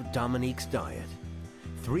day of Dominique's diet.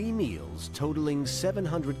 3 meals totaling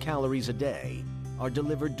 700 calories a day are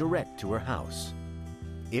delivered direct to her house.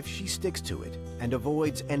 If she sticks to it and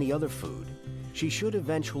avoids any other food, she should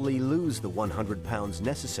eventually lose the 100 pounds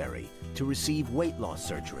necessary to receive weight loss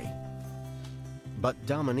surgery. But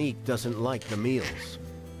Dominique doesn't like the meals.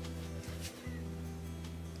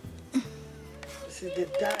 See the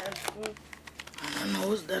diet food? I don't know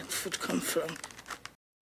where that food come from.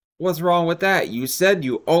 What's wrong with that? You said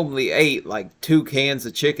you only ate like 2 cans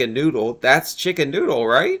of chicken noodle. That's chicken noodle,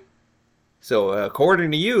 right? So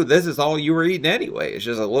according to you, this is all you were eating anyway. It's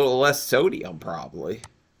just a little less sodium, probably.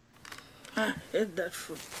 I hate that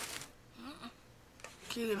food.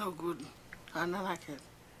 Chicken no good. I don't like it.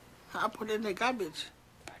 I put it in the garbage.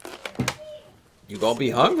 You gonna be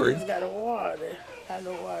hungry. It's got water. I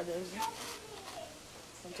know water.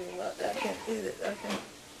 Something about that. I can't eat it.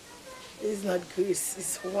 It's not grease.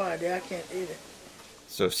 It's water. I can't eat it.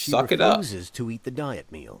 So suck it up. She refuses to eat the diet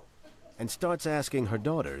meal and starts asking her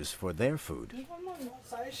daughters for their food.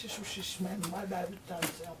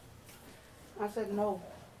 I said no.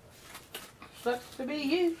 Sucks to be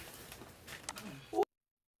you.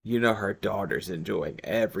 You know her daughter's enjoying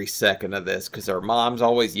every second of this because her mom's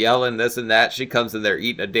always yelling this and that. She comes in there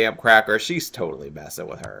eating a damn cracker. She's totally messing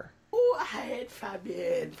with her. Oh, I hate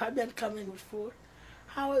Fabienne. Fabienne coming with food.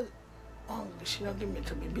 How is hungry? She don't give me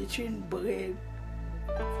to me between bread.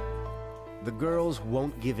 The girls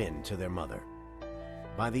won't give in to their mother.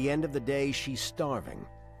 By the end of the day, she's starving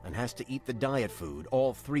and has to eat the diet food,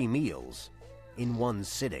 all 3 meals, in one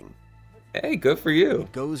sitting. Hey, good for you.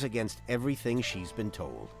 It goes against everything she's been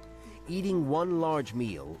told. Eating 1 large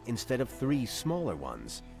meal instead of 3 smaller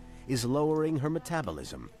ones is lowering her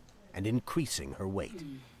metabolism and increasing her weight.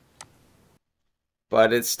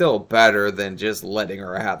 But it's still better than just letting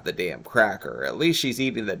her have the damn cracker. At least she's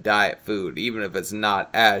eating the diet food, even if it's not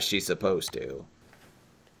as she's supposed to.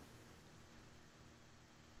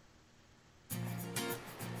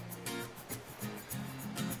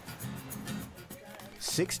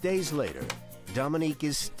 Six days later, Dominique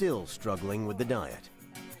is still struggling with the diet.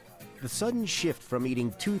 The sudden shift from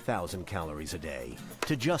eating 2,000 calories a day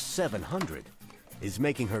to just 700 is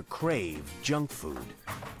making her crave junk food.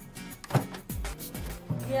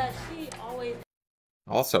 Yeah, she always...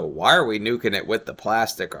 Also, why are we nuking it with the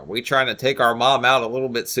plastic? Are we trying to take our mom out a little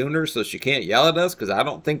bit sooner so she can't yell at us? Because I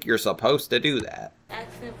don't think you're supposed to do that.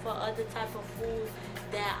 Asking for other type of food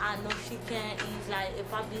that I know she can't eat. Like,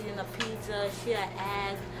 if I'm eating a pizza, she'll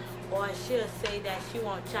ask, or she'll say that she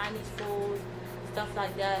wants Chinese food, stuff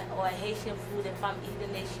like that, or Haitian food. If I'm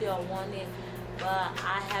eating it, she'll want it. But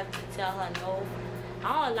I have to tell her no.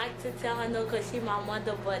 I don't like to tell her no because she's my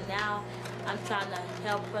mother, but now I'm trying to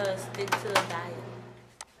help her stick to the diet.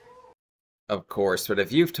 Of course, but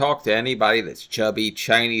if you've talked to anybody that's chubby,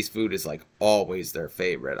 Chinese food is like always their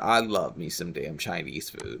favorite. I love me some damn Chinese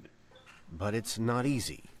food. But it's not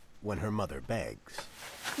easy when her mother begs.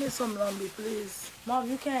 Give me some lambi, please. Mom,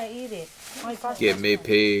 you can't eat it. Give me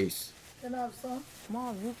peace. Can I have some?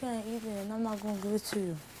 Mom, you can't eat it, and I'm not going to give it to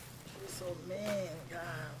you. You're so mean, God.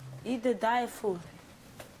 Eat the diet food.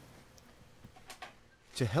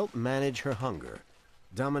 To help manage her hunger,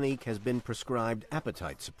 Dominique has been prescribed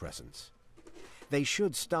appetite suppressants. They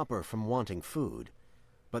should stop her from wanting food,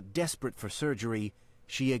 but desperate for surgery,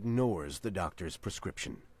 she ignores the doctor's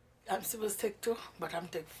prescription. I'm supposed to take 2, but I'm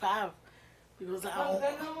taking 5 because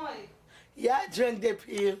I drink the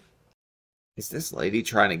pill. Is this lady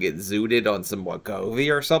trying to get zooted on some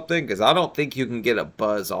Wegovy or something? Because I don't think you can get a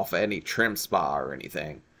buzz off of any trim spa or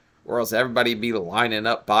anything. Or else everybody be lining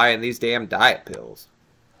up buying these damn diet pills.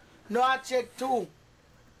 No, I checked 2. You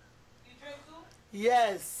drink 2?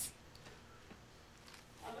 Yes.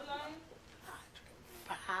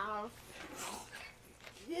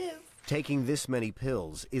 Yes. Taking this many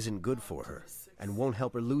pills isn't good for her and won't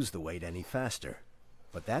help her lose the weight any faster.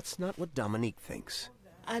 But that's not what Dominique thinks.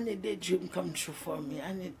 I need the dream come true for me.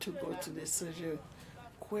 I need to go to the surgery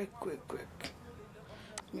quick.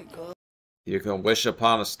 Because You can wish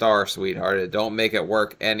upon a star, sweetheart. It don't make it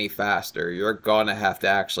work any faster. You're gonna have to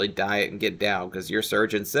actually diet and get down because your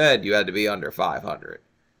surgeon said you had to be under 500.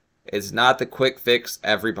 It's not the quick fix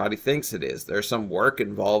everybody thinks it is. There's some work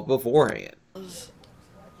involved beforehand.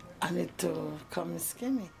 I need to come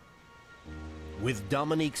skinny. With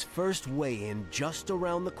Dominique's first weigh-in just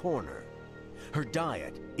around the corner, her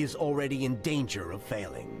diet is already in danger of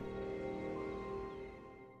failing.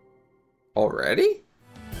 Already?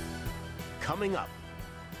 Coming up,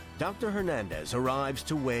 Dr. Hernandez arrives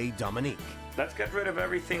to weigh Dominique. Let's get rid of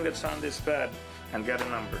everything that's on this bed and get a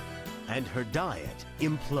number. And her diet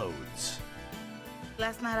implodes.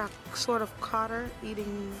 Last night I sort of caught her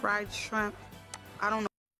eating fried shrimp. I don't know.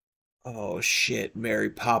 Oh shit, Mary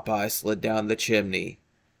Popeye slid down the chimney.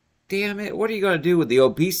 Damn it, what are you gonna do with the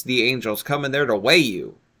obesity angels coming there to weigh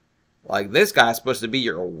you? Like, this guy's supposed to be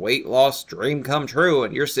your weight loss dream come true,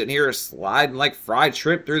 and you're sitting here sliding like fried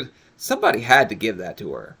shrimp through... Somebody had to give that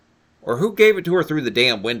to her. Or who gave it to her through the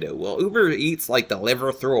damn window? Will Uber Eats, like,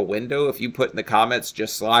 deliver through a window? If you put in the comments,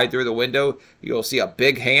 just slide through the window, you'll see a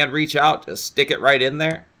big hand reach out to stick it right in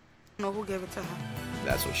there? I don't know who gave it to her.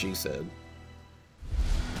 That's what she said.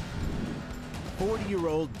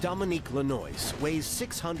 40-year-old Dominique Lanoise weighs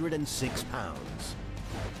 606 pounds.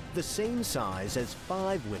 The same size as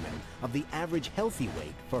 5 women of the average healthy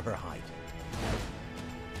weight for her height.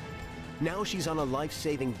 Now she's on a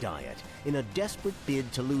life-saving diet in a desperate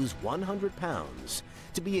bid to lose 100 pounds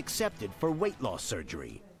to be accepted for weight loss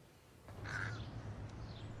surgery.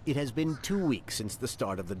 It has been 2 weeks since the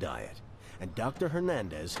start of the diet, and Dr.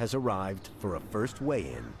 Hernandez has arrived for a first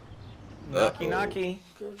weigh-in. Knocky, knocky.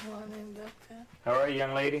 Good morning, doctor. How are you,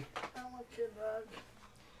 young lady? I'm okay, dog.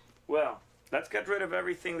 Well, let's get rid of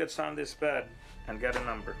everything that's on this bed and get a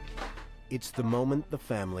number. It's the moment the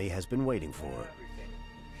family has been waiting for.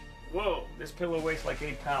 Whoa, this pillow weighs like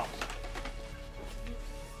 8 pounds.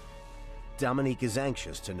 Dominique is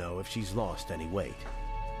anxious to know if she's lost any weight.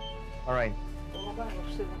 All right.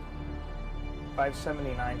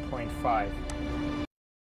 579.5.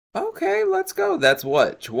 Okay, let's go. That's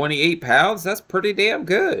what, 28 pounds? That's pretty damn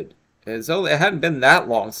good. It hadn't been that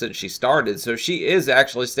long since she started, so she is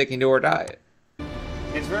actually sticking to her diet.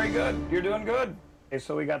 It's very good. You're doing good. Okay,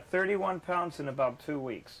 so we got 31 pounds in about 2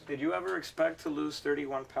 weeks. Did you ever expect to lose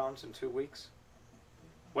 31 pounds in 2 weeks?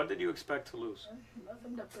 What did you expect to lose?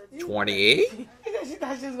 28? She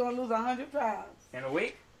thought she was going to lose 100 pounds. In a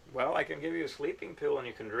week? Well, I can give you a sleeping pill and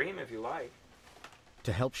you can dream if you like.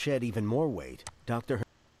 To help shed even more weight, Dr.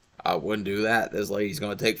 I wouldn't do that. This lady's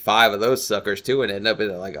going to take 5 of those suckers too and end up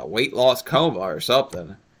in like a weight loss coma or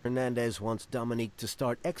something. Hernandez wants Dominique to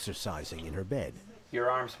start exercising in her bed. Your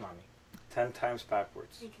arms, mommy. 10 times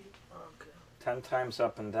backwards. Okay. 10 times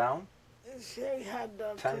up and down. She had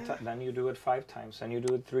the Then you do it 5 times. Then you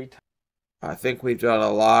do it 3 times. I think we've done a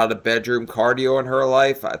lot of bedroom cardio in her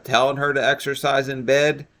life. Telling her to exercise in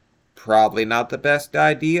bed, probably not the best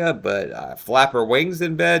idea, but flap her wings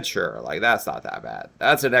in bed, sure. Like, that's not that bad.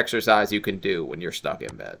 That's an exercise you can do when you're stuck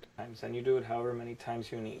in bed. Then you do it however many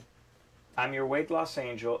times you need. I'm your weight loss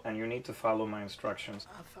angel, and you need to follow my instructions.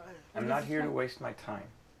 I'm not here to waste my time.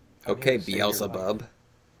 Okay, Beelzebub.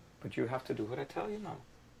 But you have to do what I tell you now.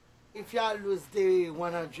 If y'all lose the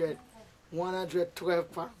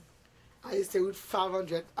 112 pounds, I stay with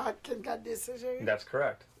 500, I can get this surgery? That's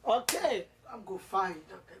correct. Okay, I'm going to find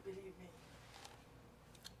doctor, believe me.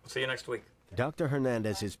 See you next week. Dr.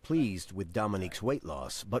 Hernandez is pleased with Dominique's weight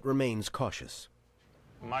loss, but remains cautious.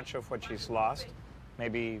 Much of what she's lost,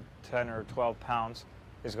 maybe 10 or 12 pounds,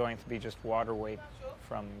 is going to be just water weight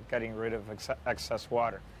from getting rid of excess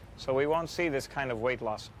water. So we won't see this kind of weight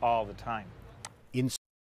loss all the time.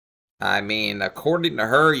 I mean, according to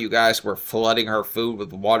her, you guys were flooding her food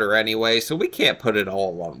with water anyway, so we can't put it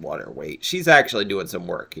all on water weight. She's actually doing some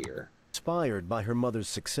work here. Inspired by her mother's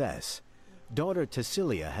success, daughter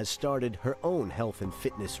Cecilia has started her own health and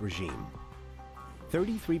fitness regime.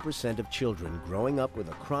 33% of children growing up with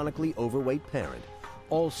a chronically overweight parent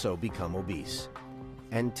also become obese.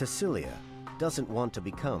 And Cecilia doesn't want to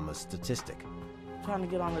become a statistic. Trying to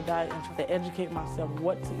get on a diet and try to educate myself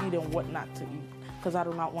what to eat and what not to eat, because I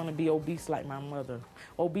do not want to be obese like my mother.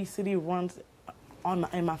 Obesity runs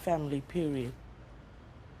in my family, period.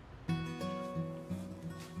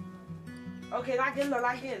 Okay, like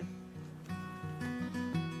it.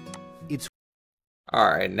 It's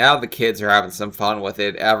alright, now the kids are having some fun with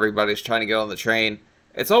it. Everybody's trying to get on the train.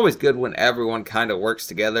 It's always good when everyone kind of works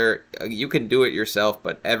together. You can do it yourself,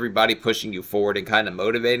 but everybody pushing you forward and kind of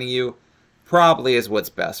motivating you probably is what's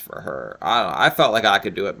best for her. I don't know. I felt like I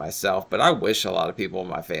could do it myself, but I wish a lot of people in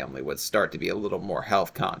my family would start to be a little more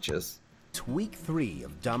health conscious. It's week 3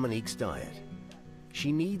 of Dominique's diet.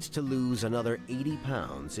 She needs to lose another 80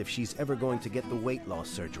 pounds if she's ever going to get the weight loss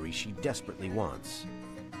surgery she desperately wants.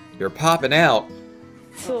 You're popping out.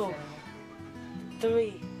 2,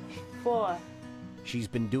 3, 4. She's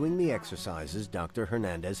been doing the exercises Dr.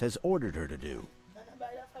 Hernandez has ordered her to do.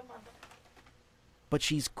 But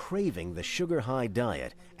she's craving the sugar-high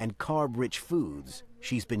diet and carb-rich foods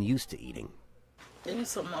she's been used to eating. Give me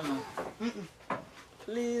some, Mama.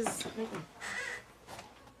 Please.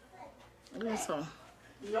 Give me some.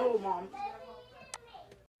 No, Mom.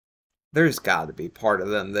 There's got to be part of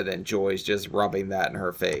them that enjoys just rubbing that in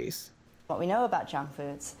her face. What we know about junk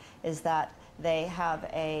foods is that they have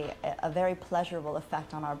a very pleasurable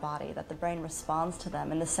effect on our body, that the brain responds to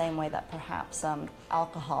them in the same way that perhaps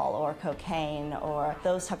alcohol or cocaine or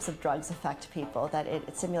those types of drugs affect people, that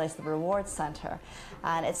it stimulates the reward center,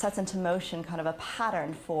 and it sets into motion kind of a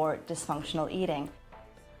pattern for dysfunctional eating.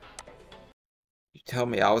 You tell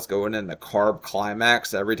me I was going into carb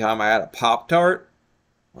climax every time I had a Pop-Tart?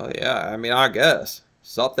 Well, yeah, I mean, I guess.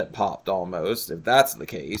 Something popped almost, if that's the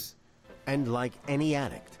case. And like any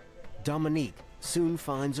addict, Dominique soon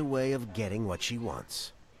finds a way of getting what she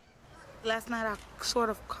wants. Last night I sort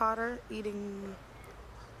of caught her eating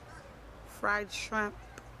fried shrimp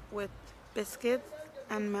with biscuits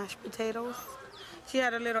and mashed potatoes. She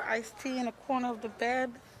had a little iced tea in the corner of the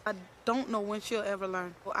bed. I don't know when she'll ever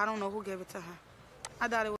learn. I don't know who gave it to her. I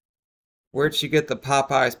thought it was... Where'd she get the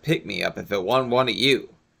Popeyes pick-me-up if it wasn't one of you?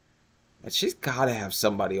 But she's got to have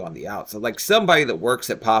somebody on the outside. Like somebody that works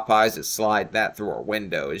at Popeyes is sliding that through her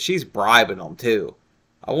window. And she's bribing them too.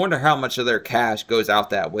 I wonder how much of their cash goes out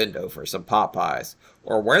that window for some Popeyes.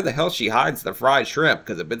 Or where the hell she hides the fried shrimp.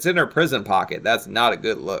 Because if it's in her prison pocket, that's not a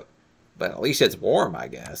good look. But at least it's warm, I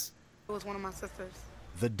guess. It was one of my sisters.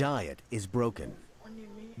 The diet is broken.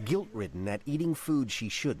 Guilt-ridden at eating food she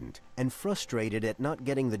shouldn't, and frustrated at not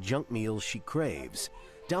getting the junk meals she craves,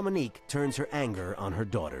 Dominique turns her anger on her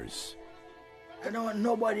daughters. I don't want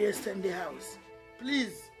nobody else in the house.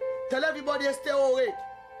 Please, tell everybody to stay away.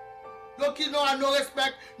 No kids don't have no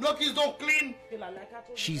respect, no kids don't clean.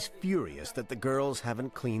 She's furious that the girls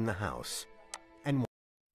haven't cleaned the house. And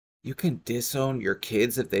you can disown your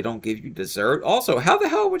kids if they don't give you dessert? Also, how the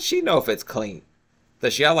hell would she know if it's clean?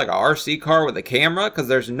 Does she have like a RC car with a camera? Because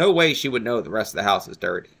there's no way she would know the rest of the house is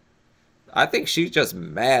dirty. I think she's just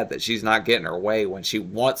mad that she's not getting her way when she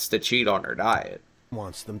wants to cheat on her diet.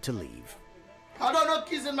 Wants them to leave. I don't know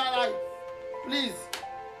kids in my life. Please.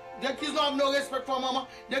 The kids don't have no respect for mama.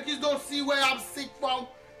 The kids don't see where I'm sick from.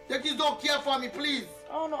 The kids don't care for me, please.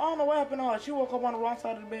 I don't know what happened to her. She woke up on the wrong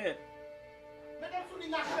side of the bed.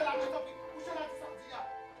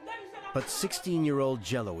 But 16-year-old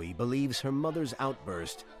Jello-y believes her mother's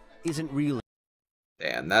outburst isn't really.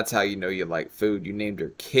 Damn, that's how you know you like food. You named your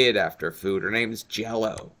kid after food. Her name's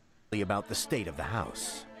Jello. About the state of the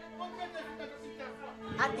house.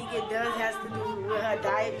 I think it does have to do with her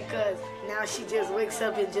diet, because now she just wakes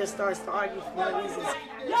up and just starts to argue for no reason.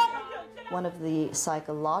 One of the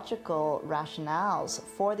psychological rationales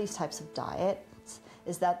for these types of diets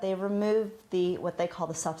is that they remove what they call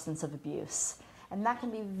the substance of abuse. And that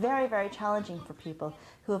can be very, very challenging for people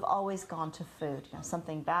who have always gone to food. You know,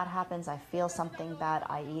 something bad happens, I feel something bad,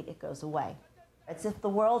 I eat, it goes away. It's if the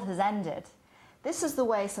world has ended. This is the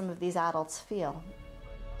way some of these adults feel.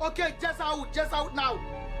 Okay, just out now.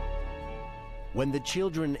 When the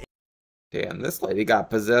children... Damn, this lady got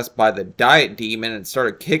possessed by the diet demon and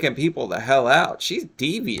started kicking people the hell out. She's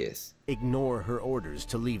devious. Ignore her orders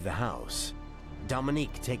to leave the house.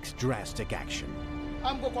 Dominique takes drastic action.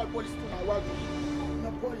 I'm going to call police tonight.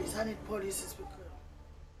 No police, I need police.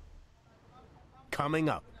 Coming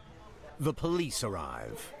up, the police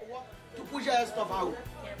arrive. To push your stuff out.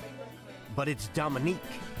 But it's Dominique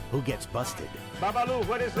who gets busted. Babalu,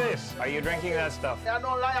 what is this? Are you drinking that stuff? I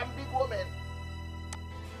don't lie, I'm a big woman.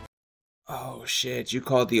 Oh shit, you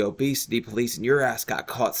called the obesity police and your ass got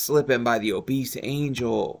caught slipping by the obese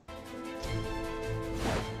angel.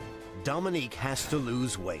 Dominique has to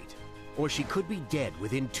lose weight, or she could be dead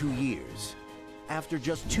within 2 years. After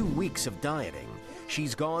just 2 weeks of dieting,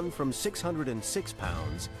 she's gone from 606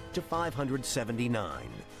 pounds to 579,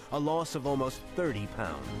 a loss of almost 30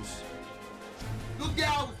 pounds.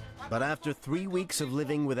 But after 3 weeks of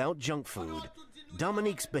living without junk food,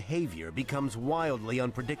 Dominique's behavior becomes wildly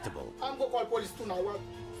unpredictable. I'm going to call police tonight.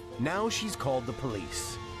 Now she's called the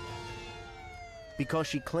police because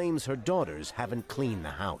she claims her daughters haven't cleaned the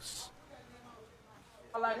house.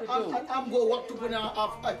 I'm going to work to put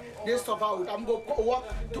this stuff out. I'm going to work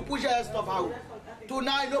to push your stuff out.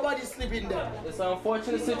 Tonight, nobody's sleeping there. It's an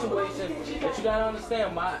unfortunate situation, but you gotta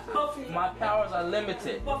understand, my powers are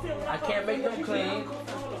limited. I can't make them clean,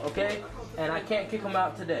 okay? And I can't kick them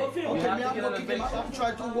out today. You have to get an eviction. I'm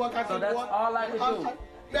trying to work. So that's all I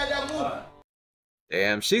can do.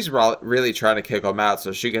 Damn, she's really trying to kick him out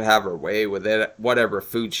so she can have her way with it, whatever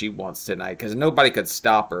food she wants tonight, because nobody could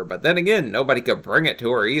stop her. But then again, nobody could bring it to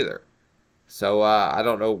her either. So, I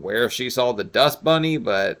don't know where she saw the dust bunny,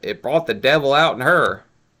 but it brought the devil out in her.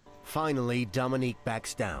 Finally, Dominique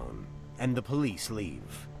backs down, and the police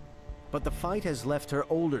leave. But the fight has left her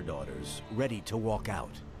older daughters ready to walk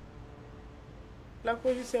out. Like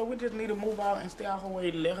what you said, we just need to move out and stay out her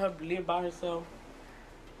way. Let her live by herself.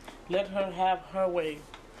 Let her have her way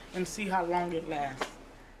and see how long it lasts.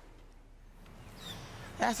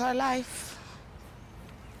 That's her life.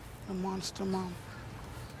 The monster mom.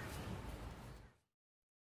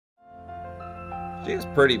 She's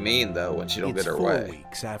pretty mean, though, when she don't get her way. It's 4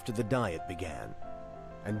 weeks after the diet began,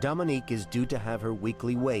 and Dominique is due to have her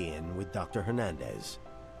weekly weigh-in with Dr. Hernandez.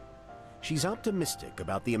 She's optimistic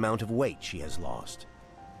about the amount of weight she has lost.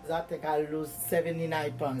 I think I'll lose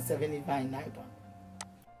 79 pounds, 75, 9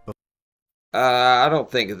 pounds. I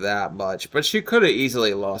don't think that much, but she could have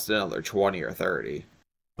easily lost another 20 or 30.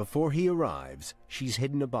 Before he arrives, she's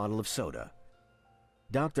hidden a bottle of soda.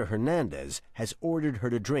 Dr. Hernandez has ordered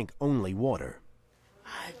her to drink only water.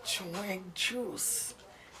 I drink juice.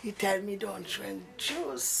 He tell me don't drink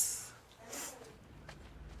juice.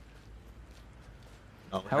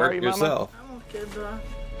 Don't How are you, yourself. I'm okay, bro.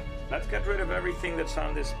 Let's get rid of everything that's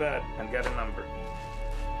on this bed and get a number.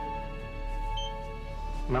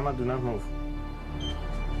 Mama, do not move.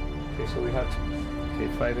 Okay, so we have, okay,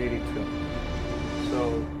 582.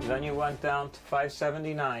 So then you went down to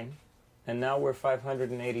 579, and now we're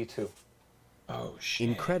 582. Oh, shit.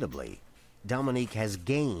 Incredibly, Dominique has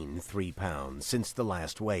gained 3 pounds since the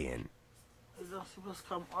last weigh-in. It's not supposed to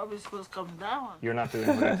come, always supposed to come down. You're not doing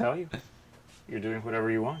what I tell you. You're doing whatever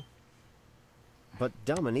you want. But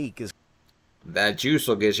Dominique is... That juice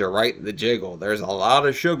will get you right in the jiggle. There's a lot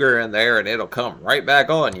of sugar in there, and it'll come right back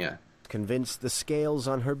on you. convinced the scales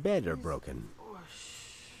on her bed are broken.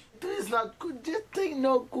 This is not good. This thing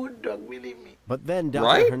no good, dog. Believe me. But then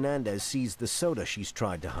Dr. Hernandez sees the soda she's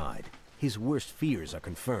tried to hide. His worst fears are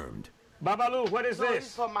confirmed. Babalu, what is this?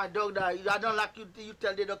 It's for my dog. I don't like you. You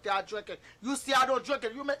tell the doctor I drink it. You see, I don't drink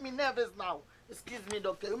it. You make me nervous now. Excuse me,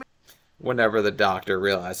 doctor. Whenever the doctor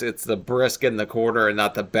realizes it's the brisk in the corner and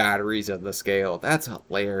not the batteries on the scale. That's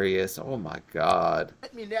hilarious. Oh my God.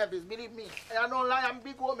 Make me nervous, believe me. I don't lie, I'm a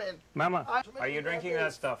big woman. Mama, are you drinking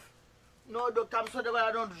that stuff? No, doctor, I'm sorry,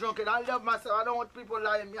 I don't drink it. I love myself. I don't want people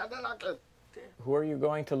lying me. I don't like it. Who are you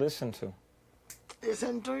going to listen to?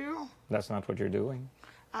 Listen to you? That's not what you're doing.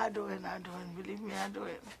 I do it. Believe me, I do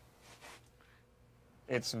it.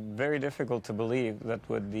 It's very difficult to believe that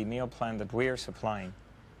with the meal plan that we are supplying,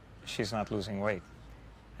 she's not losing weight.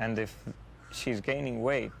 And if she's gaining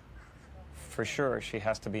weight, for sure she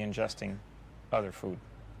has to be ingesting other food,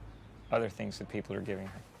 other things that people are giving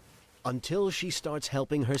her. Until she starts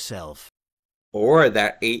helping herself. Or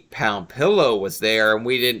that 8-pound pillow was there and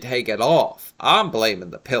we didn't take it off. I'm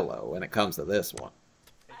blaming the pillow when it comes to this one.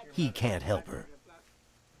 He can't help her.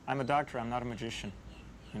 I'm a doctor, I'm not a magician.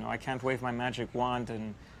 You know, I can't wave my magic wand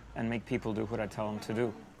and make people do what I tell them to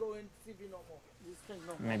do.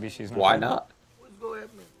 Maybe she's not. Why not?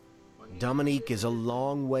 Dominique is a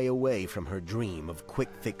long way away from her dream of quick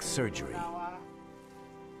fix surgery.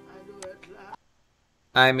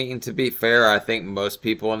 I mean, to be fair, I think most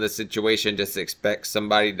people in this situation just expect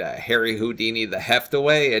somebody to Harry Houdini the heft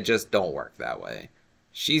away. It just don't work that way.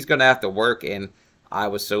 She's gonna have to work, and I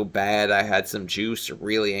was so bad I had some juice,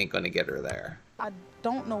 really ain't gonna get her there. I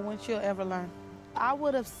don't know when she'll ever learn. I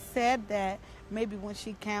would have said that maybe when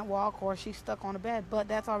she can't walk or she's stuck on a bed, but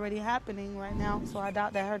that's already happening right now, so I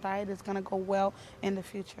doubt that her diet is gonna go well in the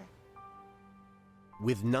future.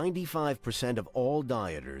 With 95% of all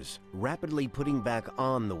dieters rapidly putting back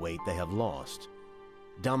on the weight they have lost,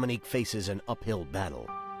 Dominique faces an uphill battle.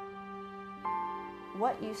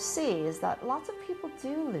 What you see is that lots of people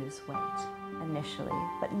do lose weight initially,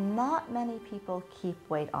 but not many people keep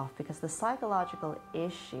weight off because the psychological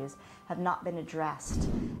issues have not been addressed,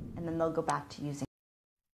 and then they'll go back to using.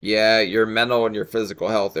 Yeah, your mental and your physical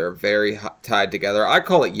health are very tied together. I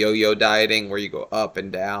call it yo-yo dieting, where you go up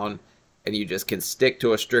and down, and you just can stick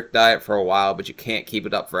to a strict diet for a while, but you can't keep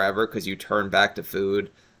it up forever because you turn back to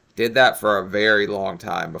food. Did that for a very long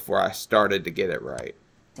time before I started to get it right.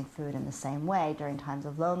 Food in the same way during times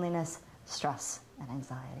of loneliness, stress, and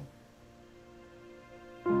anxiety.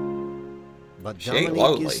 But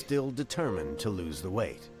Dominique is still determined to lose the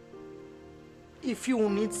weight. if you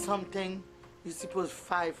need something, you supposed to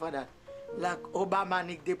fight for that. Like Obama,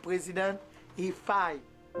 Nick, the president, he fight.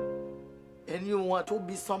 And you want to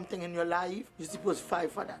be something in your life, you supposed to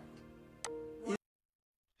fight for that.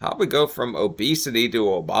 How we go from obesity to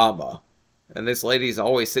Obama? And this lady's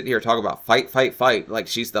always sitting here talking about fight, fight, fight, like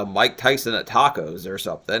she's the Mike Tyson of tacos or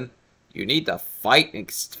something. You need to fight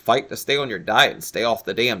and fight to stay on your diet and stay off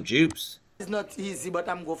the damn juice. It's not easy, but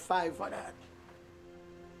I'm going to fight for that.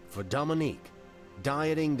 For Dominique,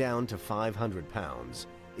 dieting down to 500 pounds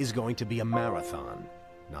is going to be a marathon,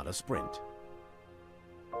 not a sprint.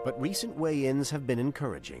 But recent weigh-ins have been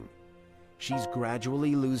encouraging. She's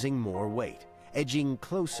gradually losing more weight, edging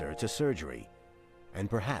closer to surgery, and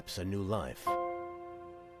perhaps a new life.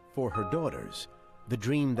 For her daughters, the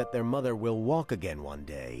dream that their mother will walk again one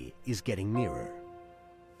day is getting nearer.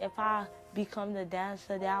 If I become the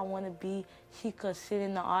dancer that I want to be, she could sit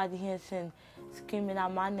in the audience and screaming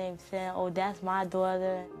out my name saying, oh, that's my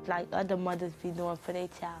daughter, like other mothers be doing for their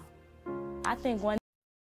child. I think one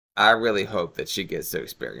I really hope that she gets to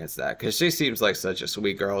experience that, because she seems like such a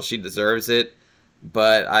sweet girl. She deserves it.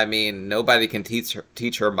 But, I mean, nobody can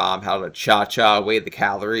teach her mom how to cha-cha, weigh the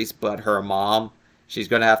calories, but her mom. She's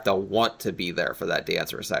going to have to want to be there for that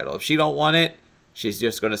dance recital. If she don't want it, she's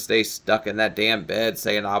just going to stay stuck in that damn bed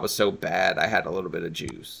saying, I was so bad, I had a little bit of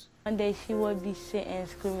juice. One day she would be sitting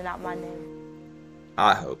screaming out my name.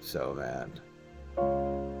 I hope so, man.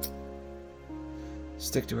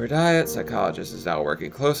 Stick to her diet. Psychologist is now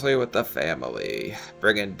working closely with the family.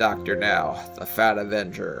 Bring in Dr. Now, the Fat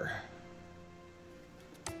Avenger.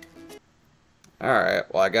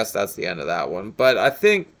 Alright, well I guess that's the end of that one. But I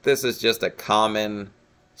think this is just a common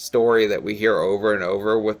story that we hear over and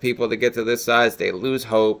over with people that get to this size. They lose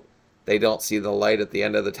hope, they don't see the light at the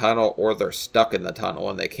end of the tunnel, or they're stuck in the tunnel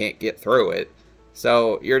and they can't get through it.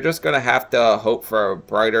 So you're just going to have to hope for a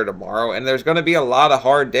brighter tomorrow. And there's going to be a lot of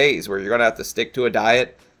hard days where you're going to have to stick to a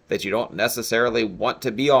diet that you don't necessarily want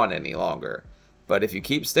to be on any longer. But if you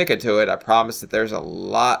keep sticking to it, I promise that there's a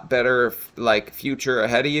lot better future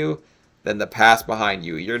ahead of you than the past behind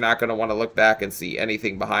you. You're not going to want to look back and see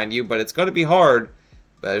anything behind you, but it's going to be hard.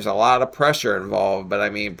 There's a lot of pressure involved, but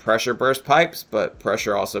I mean, pressure bursts pipes, but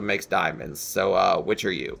pressure also makes diamonds. So which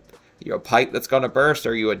are you? Are you a pipe that's going to burst,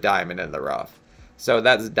 or are you a diamond in the rough? So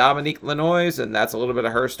that's Dominique Lanoise, and that's a little bit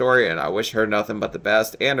of her story, and I wish her nothing but the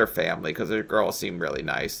best, and her family, because her girl seemed really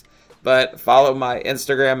nice. But follow my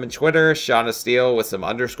Instagram and Twitter, Seanofsteelyt with some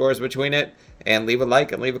underscores between it, and leave a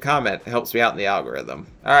like and leave a comment. It helps me out in the algorithm.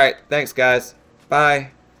 Alright, thanks guys.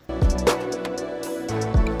 Bye.